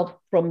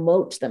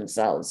self-promote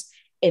themselves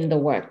in the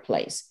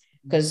workplace.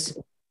 Because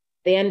at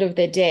the end of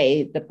the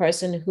day, the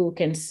person who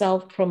can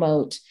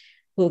self-promote,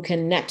 who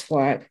can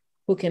network,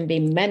 who can be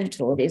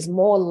mentored is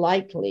more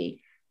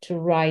likely to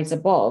rise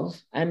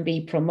above and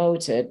be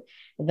promoted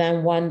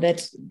than one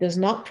that does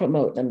not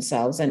promote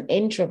themselves. And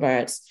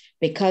introverts,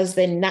 because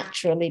they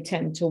naturally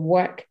tend to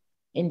work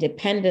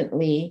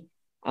independently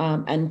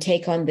and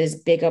take on these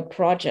bigger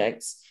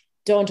projects,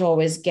 don't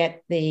always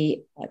get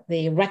the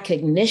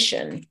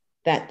recognition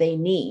that they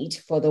need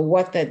for the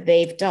work that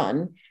they've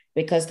done,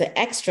 because the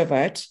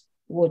extrovert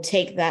will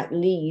take that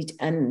lead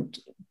and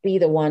be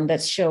the one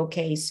that's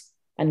showcased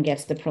and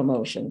gets the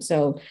promotion.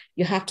 So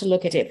you have to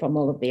look at it from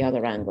all of the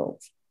other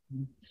angles.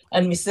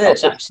 And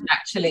research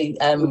actually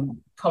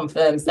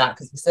confirms that,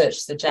 because research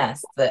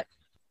suggests that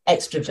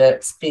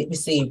extroverts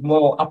receive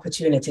more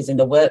opportunities in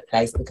the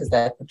workplace because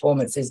their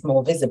performance is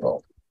more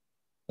visible.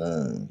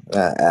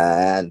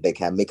 And they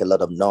can make a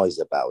lot of noise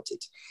about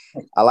it.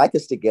 I like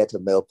us to get a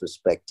male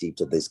perspective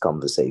to this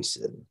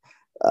conversation.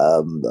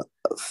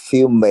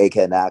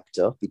 Filmmaker and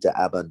actor Peter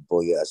Aban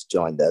Boyo has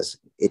joined us.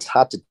 It's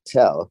hard to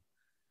tell,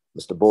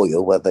 Mr.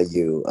 Boyo, whether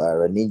you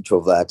are an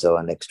introvert or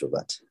an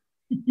extrovert.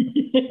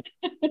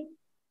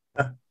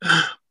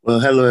 Well,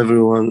 hello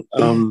everyone.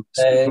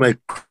 My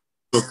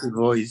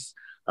voice,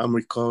 I'm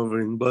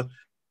recovering, but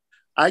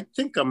I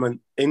think I'm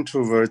an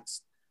introvert,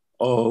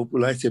 or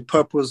will I say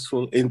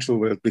purposeful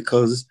introvert,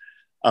 because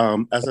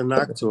as an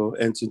actor,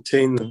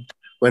 entertainer,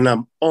 when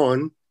I'm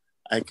on,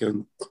 I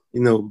can,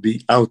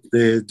 be out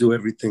there, do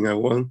everything I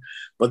want.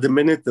 But the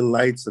minute the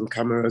lights and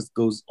cameras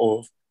goes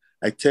off,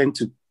 I tend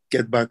to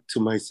get back to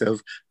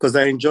myself because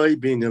I enjoy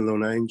being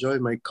alone. I enjoy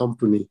my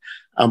company.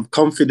 I'm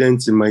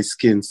confident in my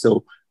skin.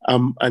 So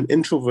I'm an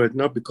introvert,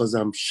 not because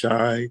I'm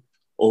shy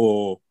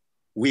or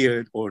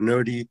weird or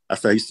nerdy,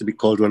 as I used to be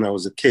called when I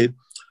was a kid,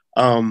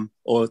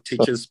 or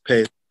teacher's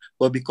pet,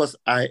 but because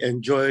I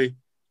enjoy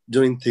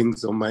doing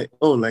things on my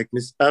own. Like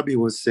Miss Abby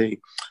was saying,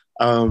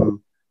 I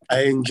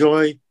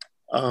enjoy,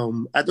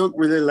 I don't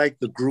really like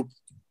the group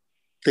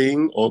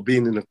thing or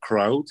being in a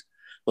crowd,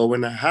 but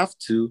when I have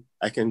to,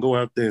 I can go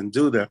out there and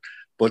do that.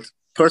 But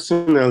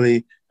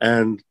personally,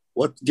 and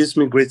what gives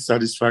me great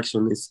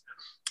satisfaction is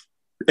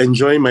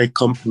enjoying my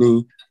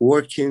company,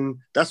 working.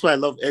 That's why I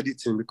love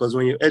editing, because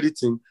when you're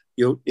editing,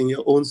 you're in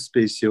your own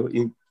space, you're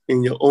in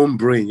your own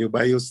brain, you're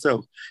by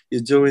yourself,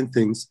 you're doing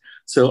things.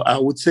 So I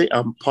would say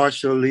I'm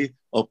partially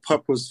or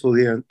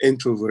purposefully an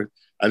introvert.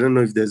 I don't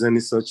know if there's any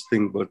such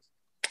thing, but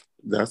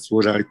that's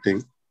what I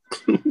think.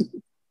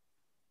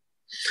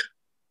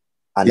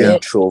 An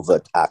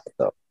introvert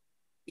actor.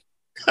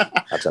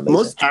 That's amazing.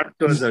 Most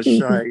actors are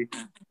shy.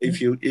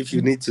 If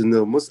you need to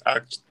know, most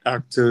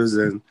actors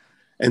and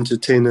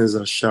entertainers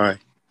are shy.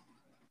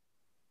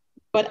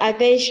 But are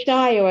they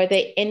shy or are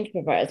they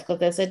introverts? Because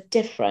there's a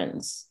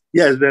difference.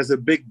 Yes, there's a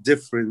big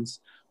difference.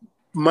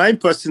 Mine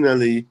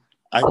personally,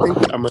 I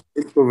think I'm an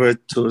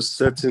introvert to a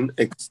certain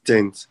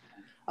extent.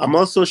 I'm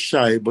also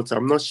shy, but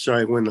I'm not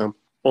shy when I'm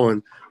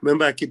on.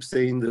 Remember, I keep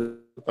saying the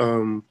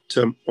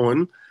term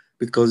on,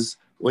 because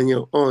when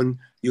you're on,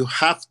 you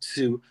have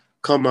to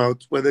come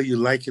out whether you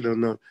like it or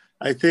not.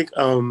 I think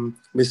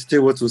Ms.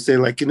 Stewart was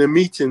saying, like in a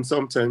meeting,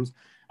 sometimes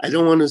I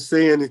don't want to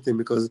say anything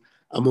because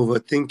I'm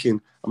overthinking.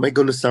 Am I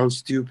going to sound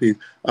stupid?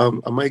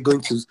 Am I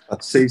going to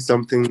say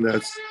something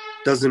that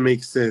doesn't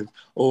make sense?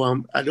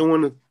 Or I don't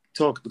want to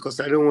talk because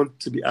I don't want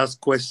to be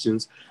asked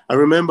questions. I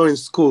remember in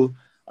school,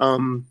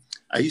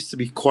 I used to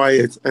be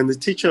quiet, and the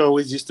teacher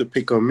always used to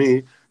pick on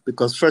me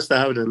because first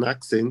I had an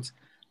accent,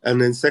 and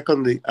then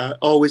secondly, I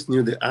always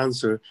knew the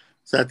answer.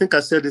 So I think I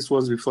said this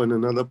once before in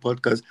another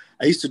podcast.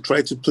 I used to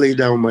try to play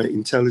down my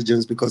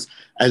intelligence because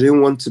I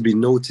didn't want to be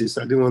noticed.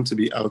 I didn't want to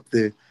be out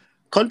there.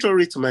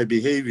 Contrary to my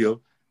behavior,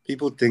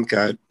 people think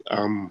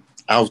I'm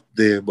out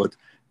there, but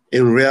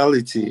in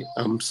reality,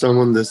 I'm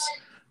someone that's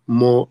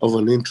more of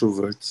an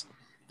introvert.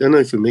 I don't know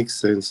if it makes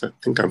sense. I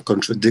think I'm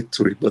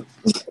contradictory, but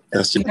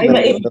that's just...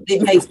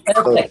 It makes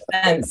perfect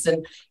sense.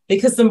 And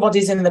because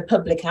somebody's in the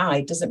public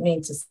eye doesn't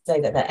mean to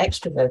say that they're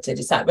extroverted.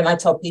 It's like when I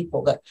tell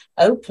people that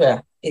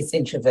Oprah is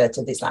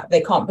introverted, it's like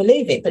they can't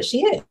believe it, but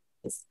she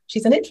is.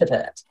 She's an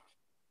introvert.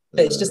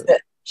 But it's just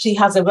that she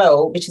has a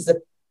role, which is a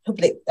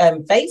public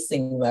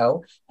facing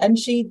role, and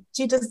she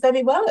does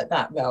very well at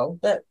that role.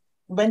 But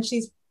when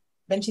she's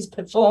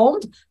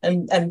performed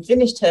and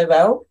finished her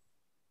role,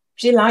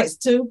 she likes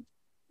to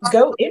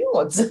go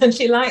inwards, and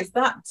she likes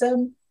that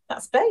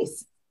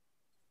space.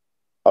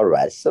 All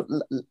right, so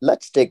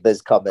let's take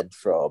this comment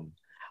from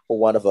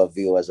one of our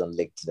viewers on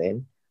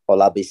LinkedIn,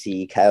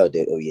 Olabisi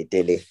Kayode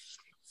Oyedele.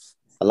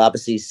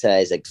 Olabisi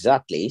says,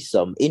 exactly,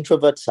 some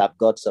introverts have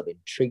got some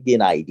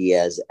intriguing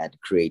ideas and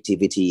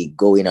creativity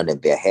going on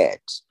in their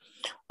heads.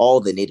 All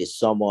they need is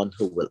someone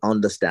who will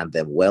understand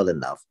them well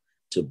enough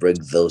to bring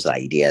those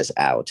ideas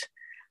out.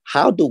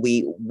 Where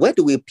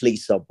do we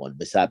place someone,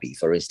 Ms. Abby,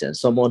 for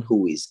instance, someone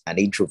who is an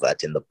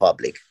introvert in the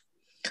public?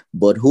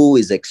 but who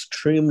is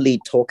extremely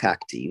talk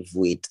active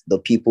with the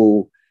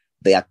people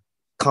they are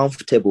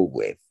comfortable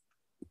with,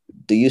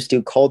 do you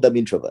still call them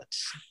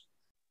introverts?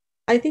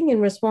 I think in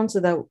response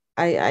to that,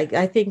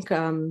 I think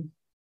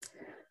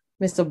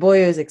Mr.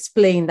 Boyer has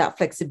explained that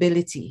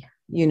flexibility,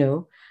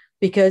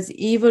 because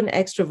even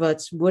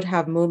extroverts would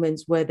have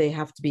moments where they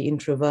have to be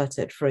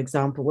introverted, for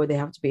example, where they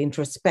have to be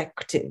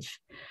introspective.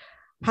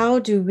 How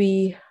do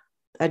we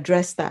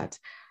address that?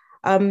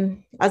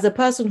 As a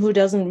person who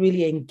doesn't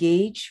really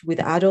engage with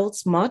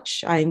adults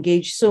much, I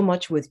engage so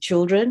much with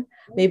children.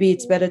 Maybe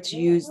it's better to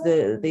use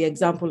the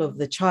example of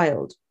the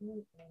child.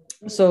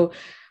 So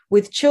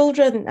with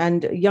children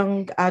and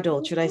young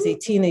adults, should I say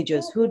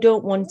teenagers, who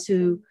don't want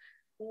to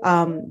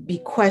be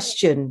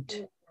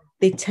questioned,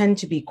 they tend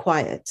to be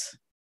quiet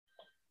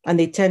and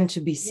they tend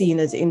to be seen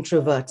as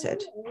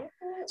introverted.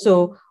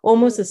 So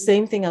almost the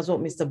same thing as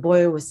what Mr.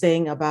 Boyer was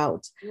saying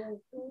about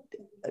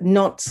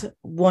not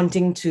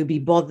wanting to be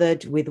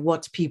bothered with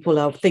what people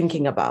are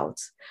thinking about.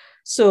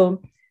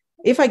 So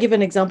if I give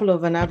an example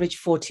of an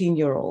average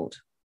 14-year-old,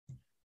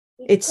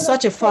 it's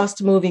such a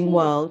fast-moving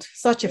world,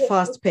 such a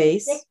fast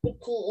pace.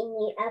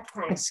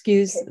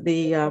 Excuse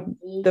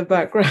the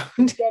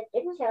background.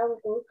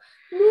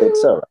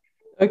 It's all right.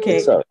 Okay.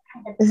 It's all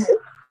right.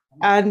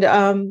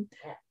 And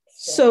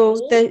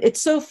so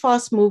it's so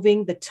fast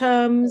moving, the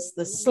terms,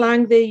 the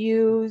slang they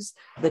use,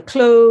 the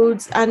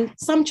clothes, and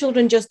some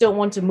children just don't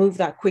want to move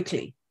that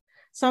quickly.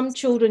 Some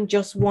children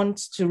just want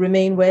to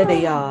remain where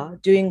they are,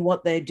 doing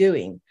what they're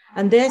doing,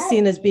 and they're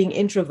seen as being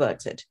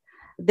introverted.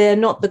 They're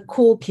not the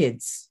cool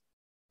kids.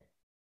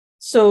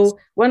 So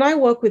when I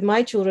work with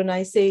my children,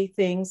 I say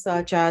things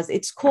such as,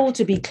 it's cool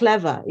to be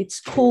clever, it's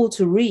cool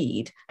to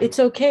read, it's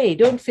okay,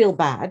 don't feel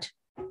bad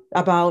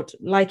about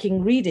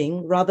liking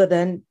reading rather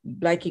than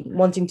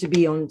wanting to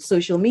be on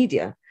social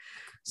media.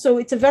 So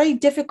it's a very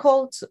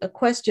difficult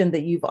question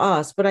that you've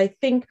asked, but I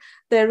think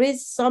there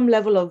is some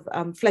level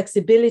of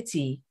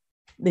flexibility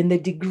in the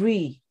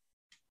degree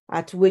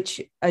at which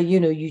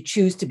you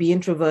choose to be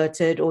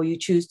introverted, or you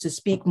choose to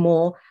speak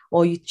more,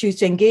 or you choose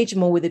to engage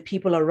more with the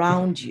people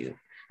around you.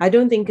 I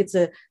don't think it's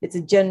a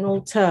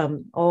general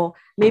term, or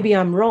maybe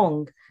I'm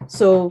wrong.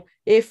 So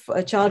if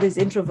a child is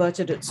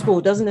introverted at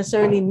school, doesn't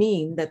necessarily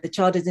mean that the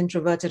child is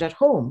introverted at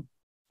home,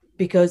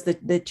 because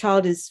the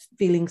child is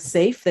feeling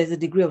safe. There's a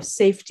degree of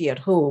safety at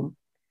home,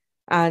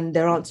 and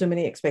there aren't so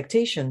many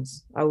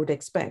expectations, I would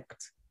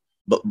expect.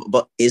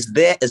 But is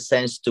there a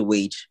sense to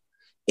which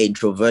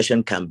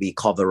introversion can be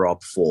cover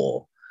up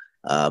for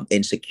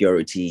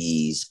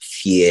insecurities,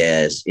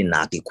 fears,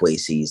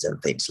 inadequacies,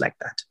 and things like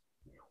that?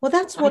 Well,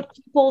 that's what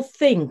people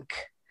think.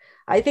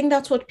 I think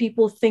that's what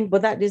people think,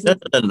 but that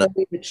isn't no. the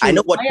truth. I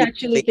know what I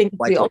actually think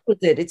it's the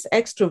opposite. It's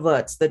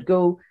extroverts that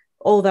go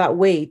all that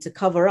way to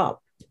cover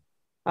up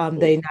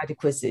their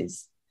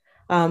inadequacies.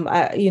 And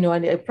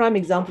a prime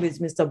example is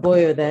Mr.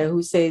 Boyer there,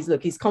 who says,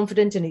 look, he's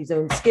confident in his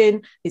own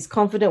skin, he's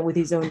confident with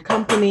his own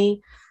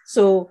company.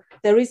 So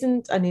there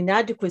isn't an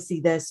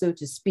inadequacy there, so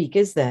to speak,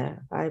 is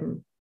there?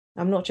 I'm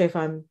not sure if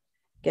I'm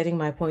getting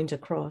my point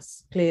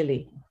across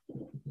clearly.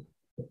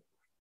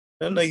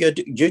 No, you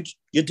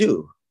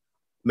do.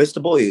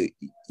 Mr. Boyer,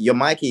 your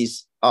mic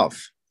is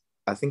off.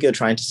 I think you're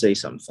trying to say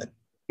something.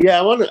 Yeah,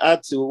 I want to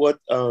add to what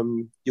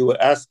you were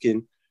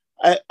asking.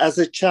 As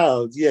a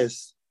child,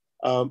 yes,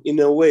 in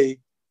a way,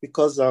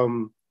 because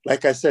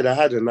like I said, I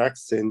had an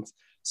accent.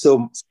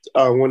 So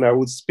when I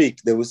would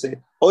speak, they would say,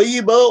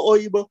 Oyibo,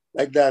 Oyibo,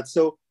 like that.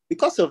 So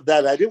because of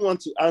that, I didn't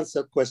want to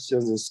answer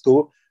questions in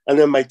school. And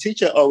then my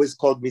teacher always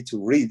called me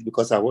to read,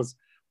 because I was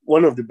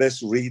one of the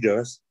best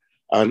readers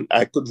and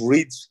I could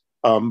read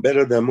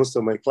better than most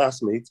of my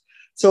classmates.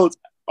 So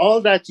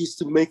all that used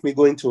to make me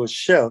go into a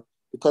shell,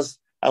 because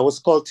I was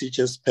called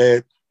teacher's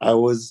pet. I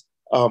was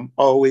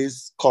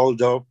always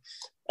called up.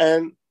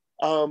 And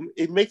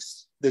it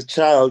makes the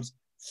child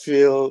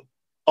feel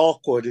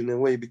awkward in a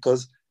way,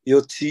 because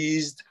you're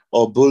teased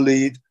or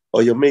bullied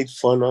or you're made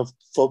fun of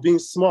for being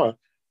smart.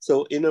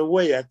 So in a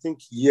way, I think,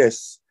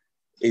 yes,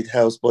 it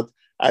helps. But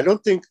I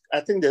think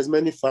there's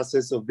many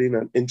facets of being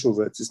an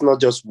introvert. It's not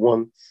just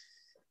one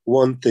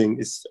thing.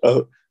 It's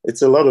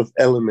a lot of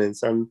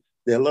elements, and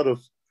there are a lot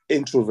of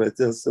introverts.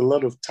 There's a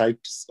lot of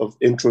types of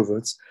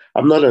introverts.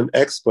 I'm not an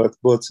expert,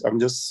 but I'm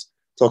just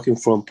talking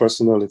from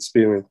personal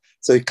experience.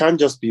 So it can't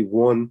just be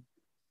one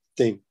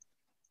thing.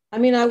 I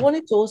mean, I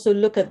wanted to also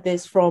look at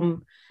this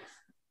from,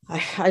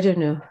 I don't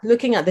know,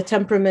 looking at the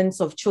temperaments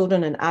of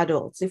children and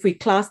adults. If we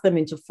class them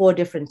into 4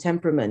 different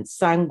temperaments,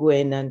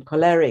 sanguine and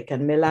choleric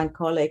and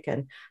melancholic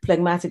and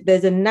phlegmatic,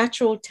 there's a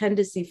natural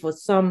tendency for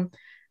some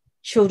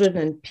children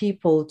and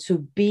people to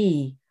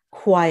be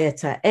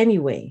quieter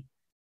anyway.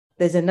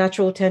 There's a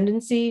natural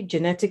tendency,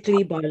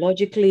 genetically,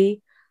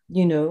 biologically,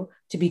 to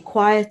be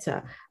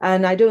quieter.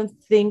 And I don't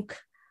think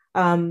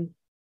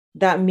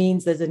that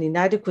means there's an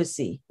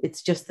inadequacy.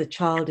 It's just the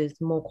child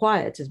is more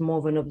quiet, is more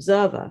of an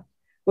observer.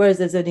 Whereas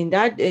there's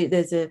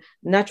a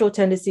natural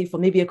tendency for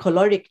maybe a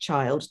choleric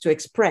child to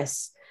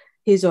express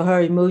his or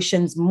her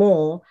emotions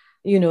more,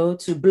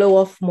 to blow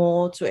off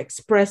more, to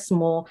express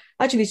more,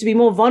 actually to be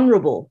more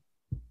vulnerable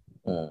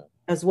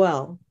as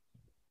well.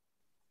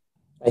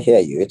 I hear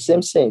you. It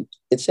seems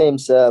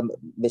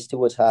Mr.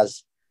 Wood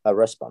has a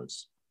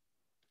response.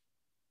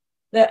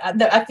 No,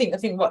 I think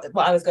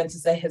what I was going to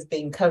say has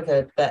been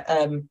covered, but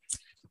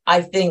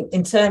I think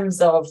in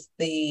terms of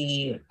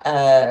the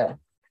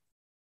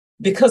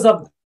because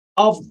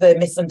of the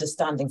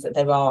misunderstandings that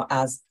there are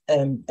as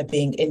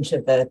being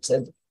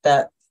introverted,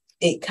 that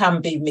it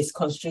can be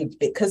misconstrued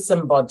because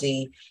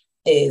somebody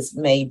is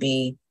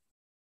maybe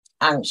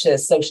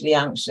anxious, socially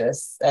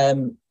anxious,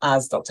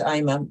 as Dr.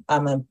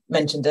 Ayman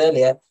mentioned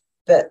earlier,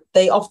 that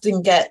they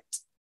often get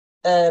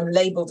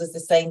labeled as the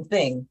same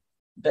thing,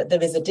 but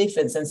there is a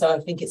difference. And so I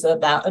think it's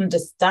about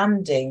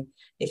understanding,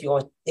 if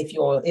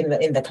you're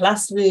in the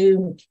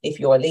classroom, if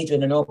you're a leader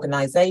in an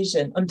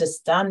organization,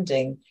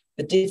 understanding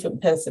the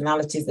different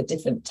personalities, the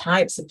different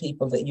types of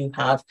people that you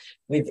have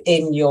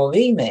within your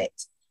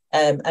remit,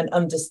 and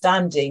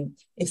understanding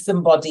if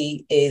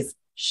somebody is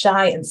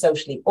shy and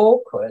socially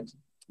awkward,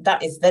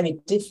 that is very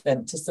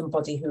different to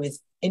somebody who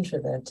is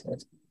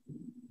introverted.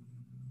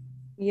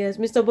 Yes,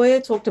 Mr.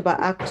 Boyer talked about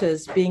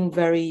actors being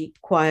very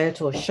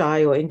quiet or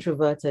shy or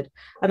introverted.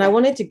 And I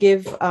wanted to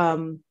give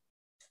an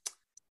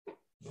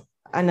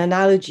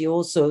analogy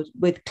also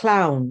with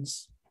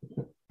clowns.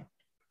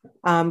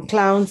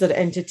 Clowns that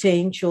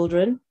entertain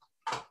children,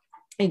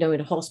 in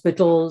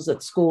hospitals,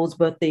 at schools,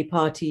 birthday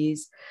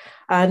parties.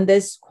 And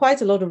there's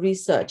quite a lot of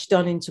research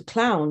done into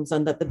clowns,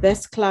 and that the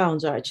best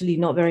clowns are actually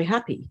not very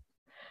happy.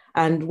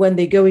 And when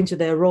they go into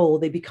their role,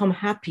 they become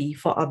happy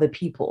for other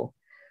people.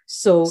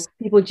 So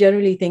people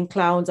generally think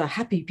clowns are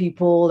happy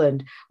people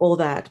and all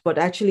that, but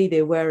actually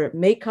they wear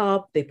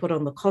makeup, they put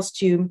on the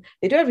costume,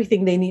 they do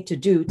everything they need to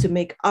do to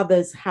make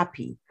others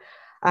happy.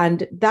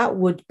 And that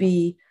would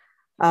be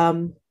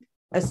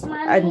a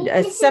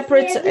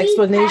separate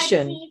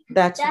explanation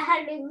that the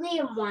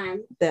Halloween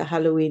one. The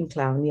Halloween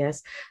clown,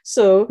 yes.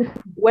 So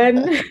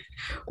when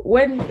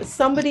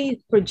somebody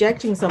is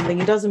projecting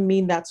something, it doesn't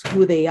mean that's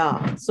who they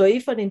are. So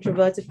if an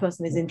introverted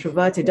person is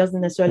introverted, it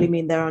doesn't necessarily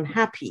mean they're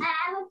unhappy.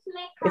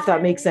 If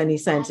that makes any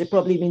sense, it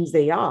probably means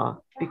they are,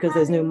 because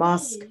there's no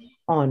mask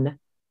on.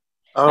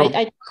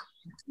 I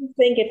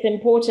think it's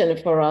important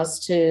for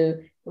us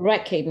to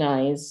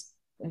recognize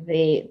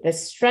the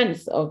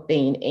strength of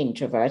being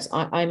introverts.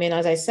 I mean,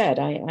 as I said,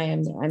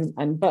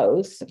 I'm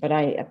both, but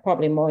I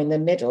probably more in the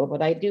middle.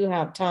 But I do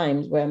have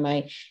times where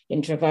my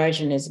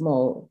introversion is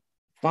more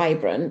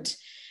vibrant,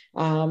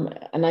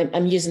 and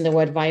I'm using the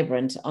word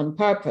vibrant on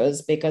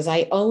purpose because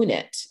I own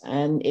it,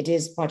 and it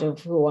is part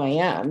of who I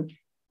am,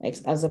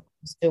 as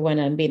opposed to when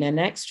I'm being an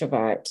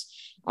extrovert.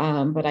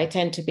 But I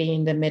tend to be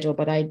in the middle,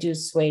 but I do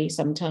sway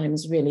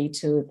sometimes really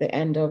to the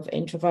end of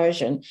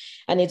introversion.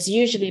 And it's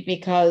usually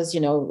because,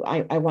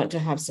 I want to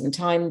have some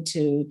time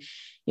to,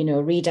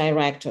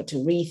 redirect or to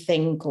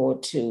rethink or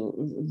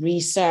to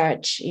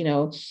research,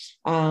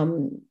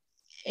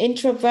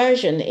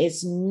 Introversion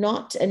is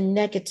not a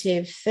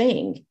negative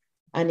thing.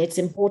 And it's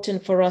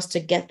important for us to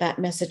get that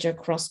message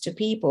across to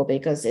people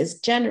because it's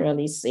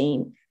generally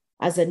seen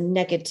as a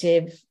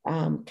negative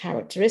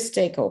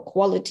characteristic or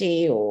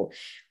quality or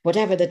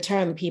whatever the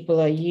term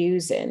people are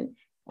using.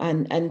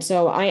 And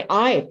so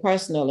I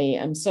personally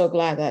am so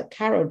glad that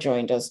Carol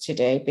joined us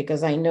today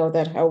because I know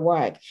that her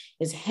work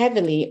is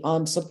heavily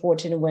on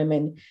supporting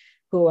women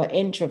who are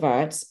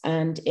introverts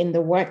and in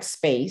the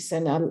workspace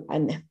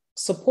and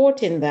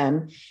supporting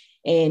them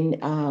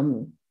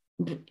in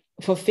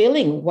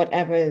fulfilling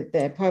whatever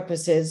their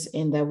purpose is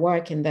in their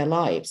work, in their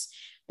lives.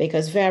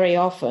 Because very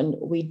often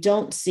we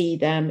don't see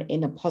them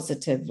in a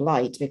positive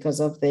light because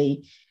of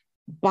the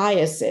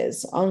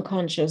biases,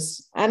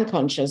 unconscious and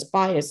conscious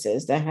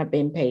biases that have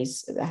been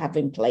placed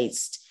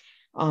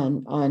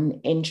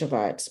on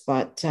introverts.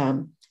 But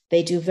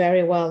they do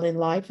very well in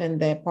life and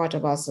they're part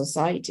of our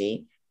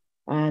society.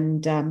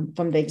 And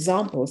from the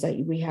examples that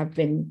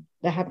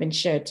have been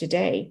shared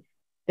today,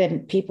 then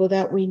people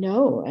that we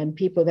know and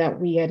people that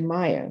we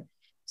admire.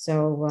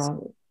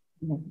 So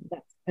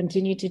let's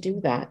continue to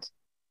do that.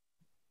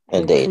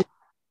 Indeed.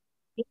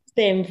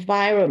 The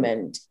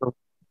environment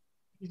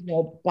is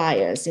no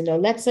bias.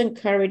 Let's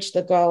encourage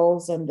the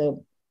girls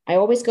I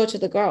always go to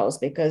the girls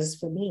because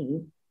for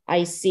me,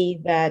 I see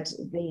that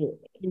the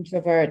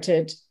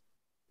introverted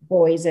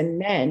boys and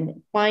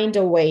men find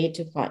a way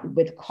to find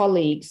with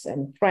colleagues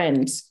and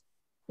friends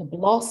to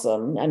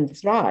blossom and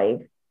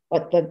thrive.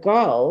 But the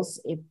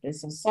girls, if the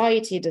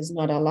society does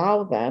not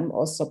allow them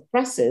or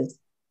suppresses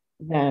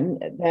them,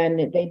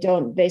 then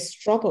they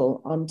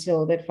struggle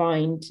until they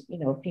find,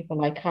 people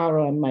like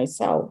Cara and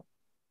myself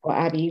or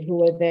Abby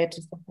who are there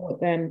to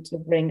support them to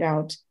bring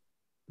out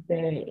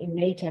their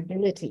innate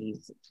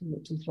abilities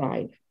to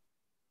thrive.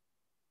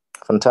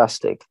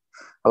 Fantastic.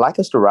 I'd like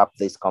us to wrap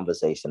this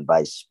conversation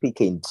by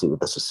speaking to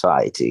the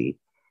society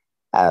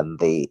and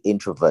the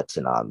introverts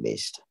in our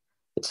midst.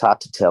 It's hard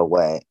to tell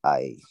where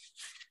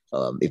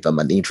if I'm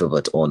an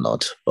introvert or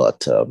not,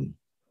 but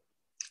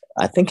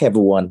I think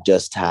everyone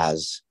just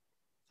has,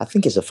 I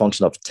think it's a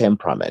function of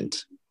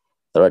temperament.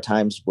 There are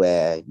times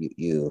where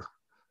you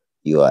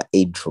you are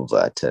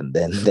introvert, and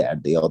then there are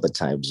the other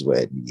times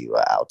when you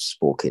are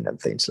outspoken and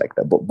things like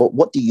that. But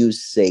what do you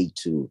say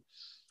to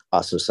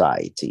our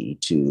society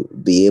to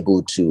be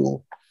able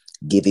to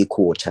give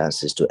equal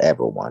chances to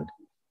everyone,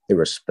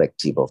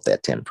 irrespective of their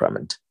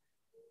temperament?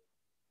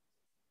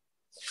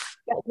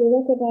 We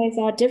recognize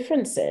our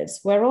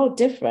differences. We're all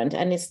different,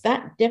 and it's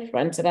that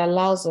difference that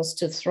allows us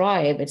to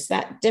thrive. It's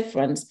that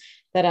difference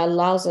that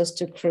allows us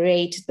to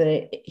create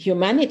the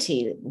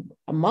humanity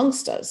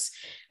amongst us.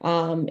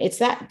 It's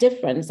that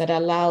difference that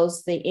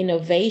allows the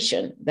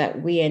innovation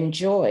that we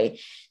enjoy.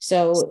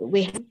 So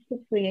we have to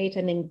create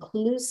an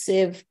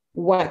inclusive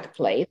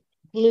workplace,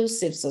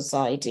 inclusive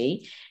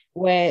society,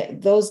 where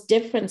those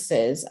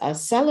differences are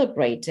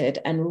celebrated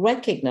and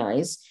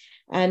recognized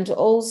and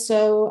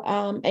also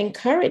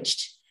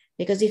encouraged.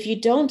 Because if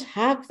you don't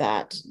have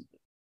that,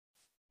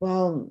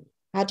 well,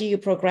 how do you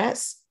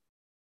progress?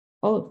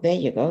 Oh, there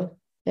you go.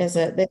 There's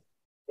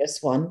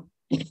one.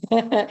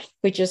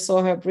 We just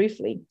saw her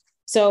briefly.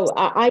 So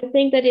I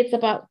think that it's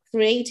about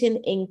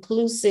creating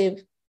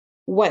inclusive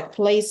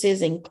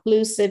workplaces,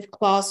 inclusive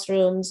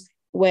classrooms,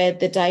 where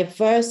the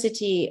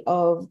diversity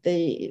of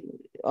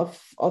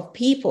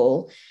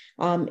people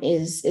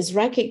is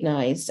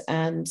recognized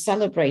and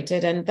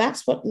celebrated. And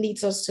that's what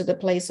leads us to the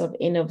place of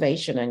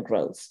innovation and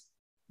growth,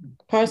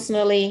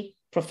 personally,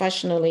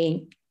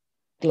 professionally,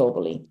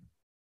 globally.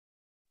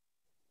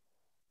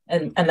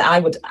 And I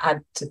would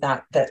add to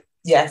that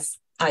yes,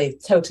 I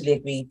totally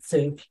agree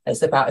too.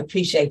 It's about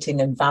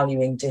appreciating and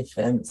valuing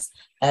difference,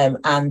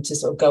 and to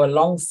sort of go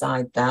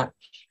alongside that,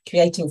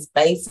 creating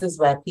spaces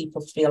where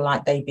people feel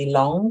like they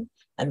belong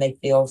and they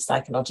feel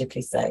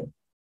psychologically safe.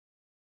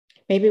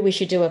 Maybe we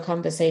should do a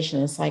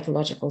conversation on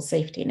psychological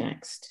safety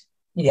next.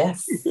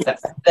 Yes,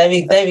 that's a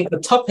very, very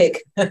good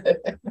topic.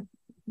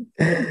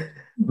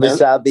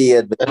 Ms. Abby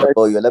and Mr.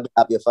 Boyo, let me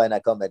have your final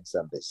comments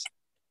on this.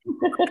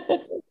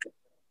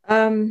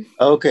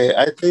 Okay,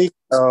 I think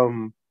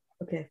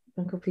okay,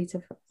 Uncle Peter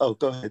first. Oh,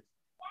 go ahead.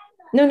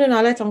 No,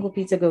 I'll let Uncle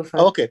Peter go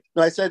first. Okay.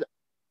 No, I said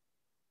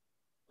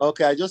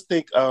okay, I just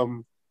think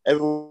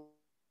everyone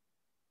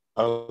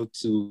how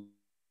to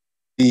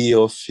be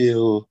or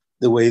feel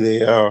the way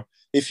they are.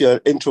 If you're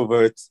an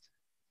introvert,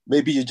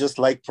 maybe you just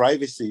like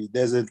privacy.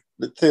 There's a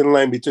thin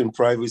line between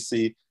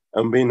privacy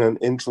and being an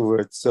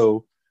introvert.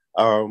 So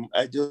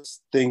I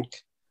just think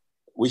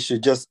we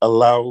should just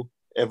allow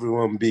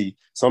everyone be.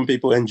 Some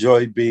people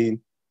enjoy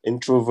being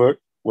introvert.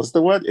 What's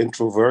the word?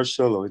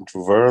 Introversial or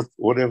introvert,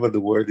 whatever the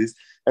word is.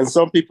 And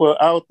some people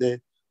are out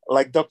there,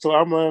 like Dr.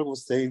 Amar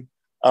was saying,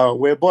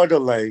 we're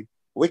borderline.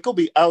 We could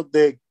be out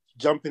there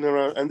jumping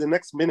around, and the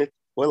next minute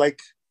we're like,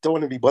 don't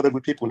want to be bothered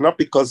with people, not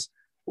because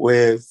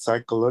we're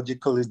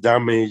psychologically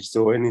damaged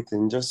or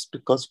anything, just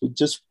because we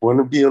just want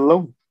to be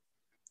alone.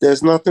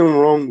 There's nothing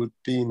wrong with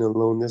being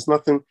alone. There's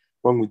nothing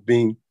wrong with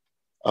being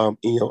in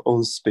your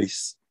own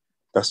space.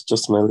 That's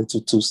just my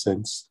little 2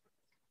 cents.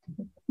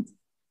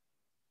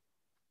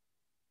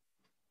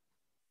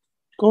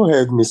 Go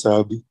ahead, Miss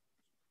Abby.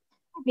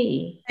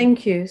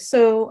 Thank you.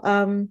 So,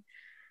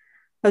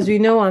 as we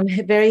know, I'm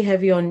very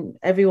heavy on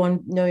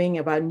everyone knowing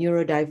about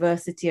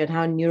neurodiversity and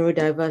how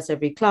neurodiverse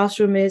every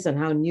classroom is and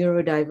how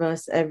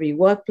neurodiverse every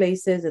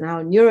workplace is and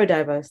how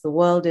neurodiverse the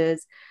world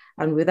is.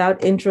 And without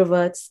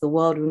introverts, the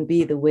world wouldn't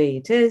be the way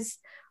it is.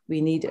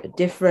 We need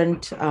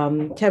different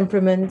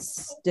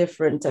temperaments,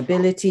 different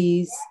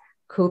abilities,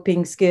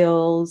 coping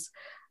skills,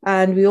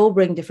 and we all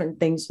bring different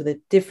things to the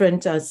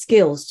different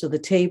skills to the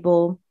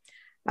table.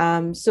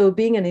 So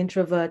being an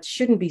introvert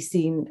shouldn't be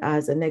seen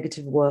as a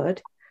negative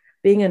word.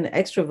 Being an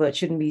extrovert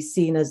shouldn't be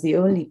seen as the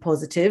only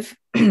positive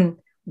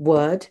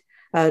word,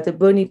 the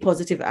only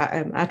positive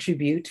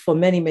attribute for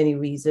many, many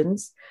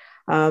reasons.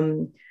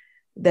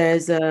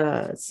 There's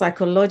a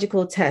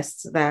psychological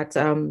test that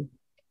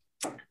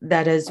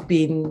has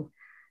been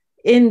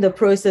in the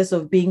process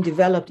of being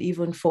developed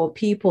even for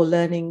people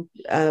learning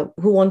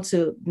who want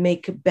to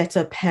make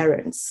better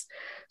parents.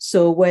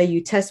 So where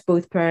you test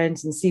both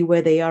parents and see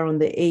where they are on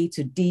the A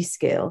to D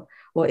scale,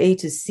 or A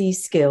to C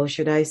scale,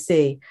 should I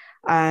say.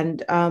 And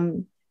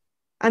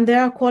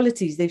there are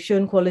qualities, they've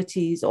shown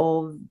qualities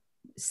of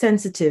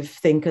sensitive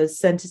thinkers,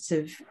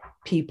 sensitive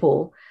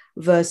people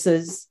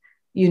versus,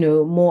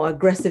 more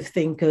aggressive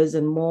thinkers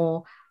and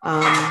more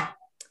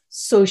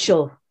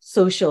social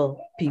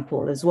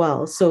people as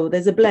well. So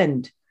there's a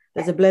blend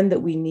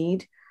that we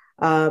need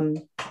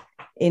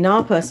in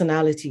our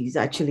personalities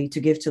actually to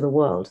give to the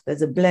world.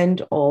 There's a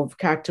blend of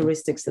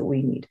characteristics that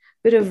we need,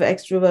 a bit of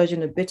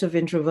extroversion, a bit of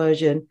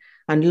introversion,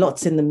 and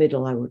lots in the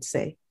middle, I would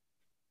say.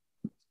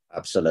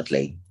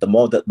 Absolutely. The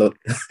more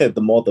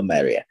the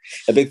merrier.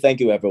 A big thank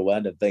you,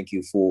 everyone, and thank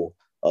you for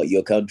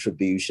your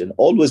contribution.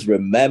 Always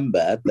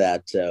remember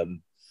that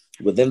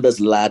within this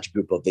large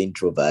group of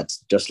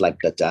introverts, just like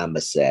Dr. Amma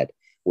said,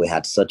 we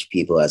had such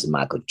people as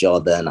Michael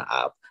Jordan,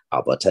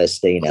 Albert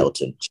Einstein,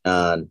 Elton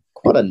John,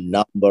 quite a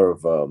number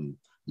of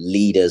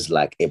leaders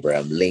like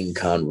Abraham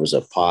Lincoln,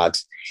 Rosa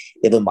Parks,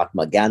 even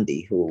Mahatma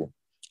Gandhi, who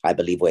I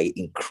believe were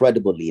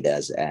incredible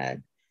leaders,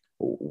 and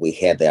we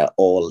hear they're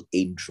all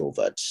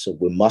introverts. So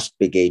we must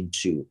begin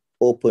to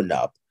open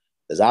up.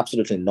 There's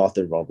absolutely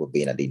nothing wrong with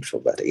being an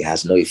introvert. It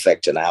has no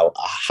effect on how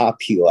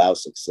happy or how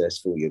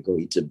successful you're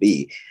going to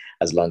be,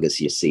 as long as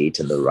you see it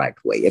in the right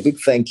way. A big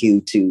thank you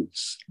to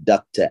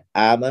Dr.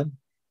 Ama.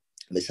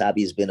 Ms.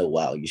 Abby, it's been a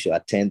while. You should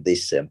attend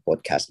this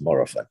podcast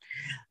more often.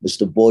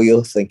 Mr.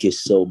 Boyo, thank you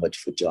so much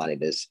for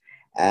joining us.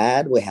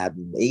 And we have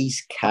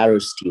Ms.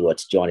 Carol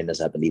Stewart joining us,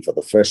 I believe, for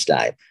the first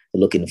time. We're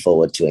looking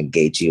forward to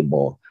engage you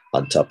more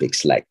on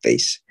topics like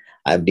this.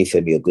 I'm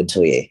Nifemi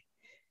Oguntoye.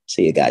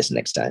 See you guys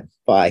next time.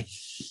 Bye.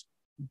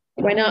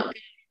 We're not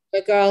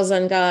for girls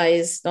and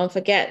guys. Don't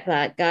forget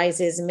that.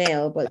 Guys is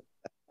male, but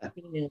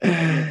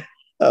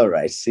all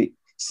right. See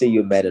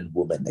you men and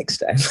women next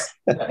time.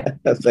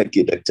 Thank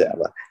you, Dr.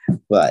 Ama.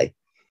 Bye.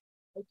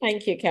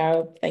 Thank you,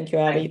 Carol. Thank you,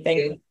 Abby. Thank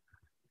you.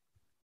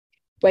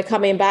 We're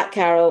coming back,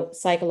 Carol,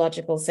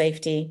 psychological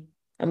safety.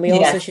 And we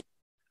also should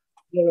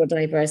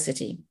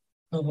neurodiversity.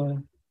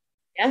 Mm-hmm.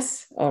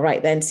 Yes? All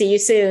right, then. See you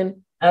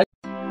soon.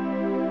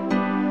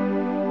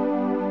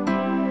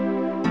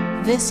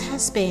 This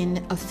has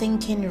been a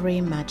Thinking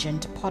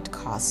Reimagined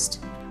podcast.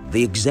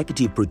 The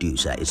executive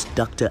producer is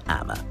Dr.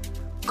 Ama,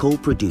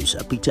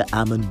 co-producer Peter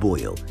Aman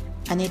Boyle,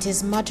 and it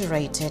is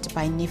moderated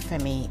by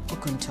Nifemi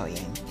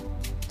Oguntoye.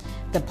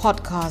 The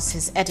podcast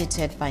is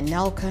edited by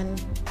Nelkan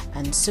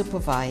and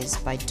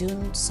supervised by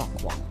Dun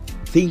Sokwa.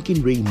 Thinking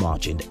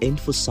Reimagined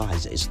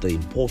emphasizes the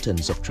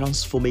importance of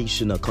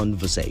transformational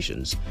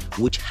conversations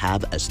which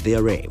have as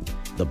their aim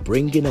the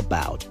bringing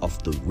about of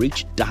the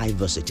rich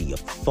diversity of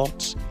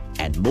thoughts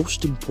and,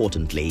 most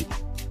importantly,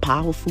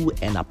 powerful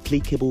and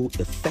applicable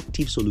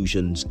effective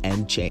solutions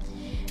and change.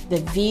 The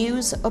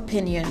views,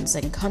 opinions,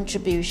 and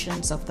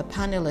contributions of the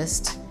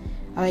panelists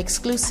are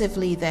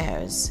exclusively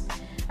theirs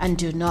and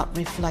do not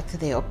reflect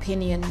the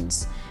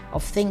opinions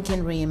of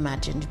Thinking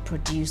Reimagined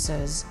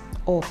producers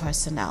or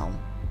personnel.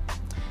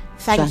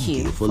 Thank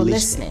you for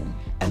listening,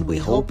 and we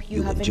hope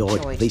you have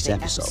enjoyed this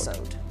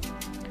episode.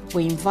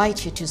 We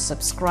invite you to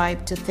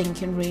subscribe to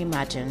Thinking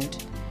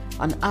Reimagined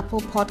on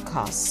Apple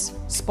Podcasts,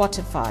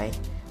 Spotify,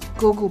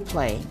 Google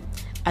Play,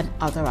 and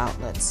other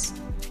outlets.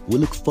 We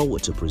look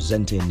forward to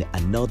presenting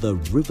another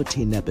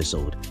riveting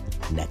episode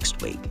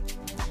next week.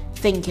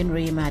 Thinking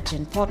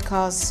Reimagined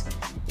podcast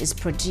is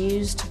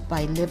produced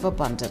by Live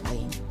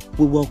Abundantly.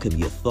 We welcome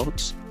your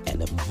thoughts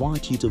and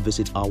invite you to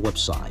visit our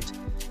website,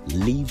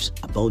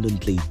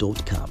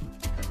 livesabundantly.com.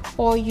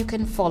 Or you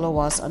can follow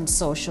us on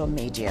social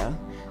media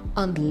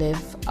on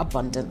Live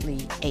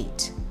Abundantly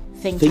 8.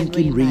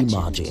 Thinking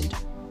Reimagined,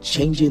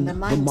 changing the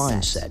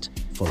mindset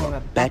for a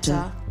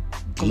better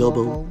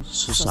global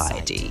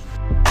society.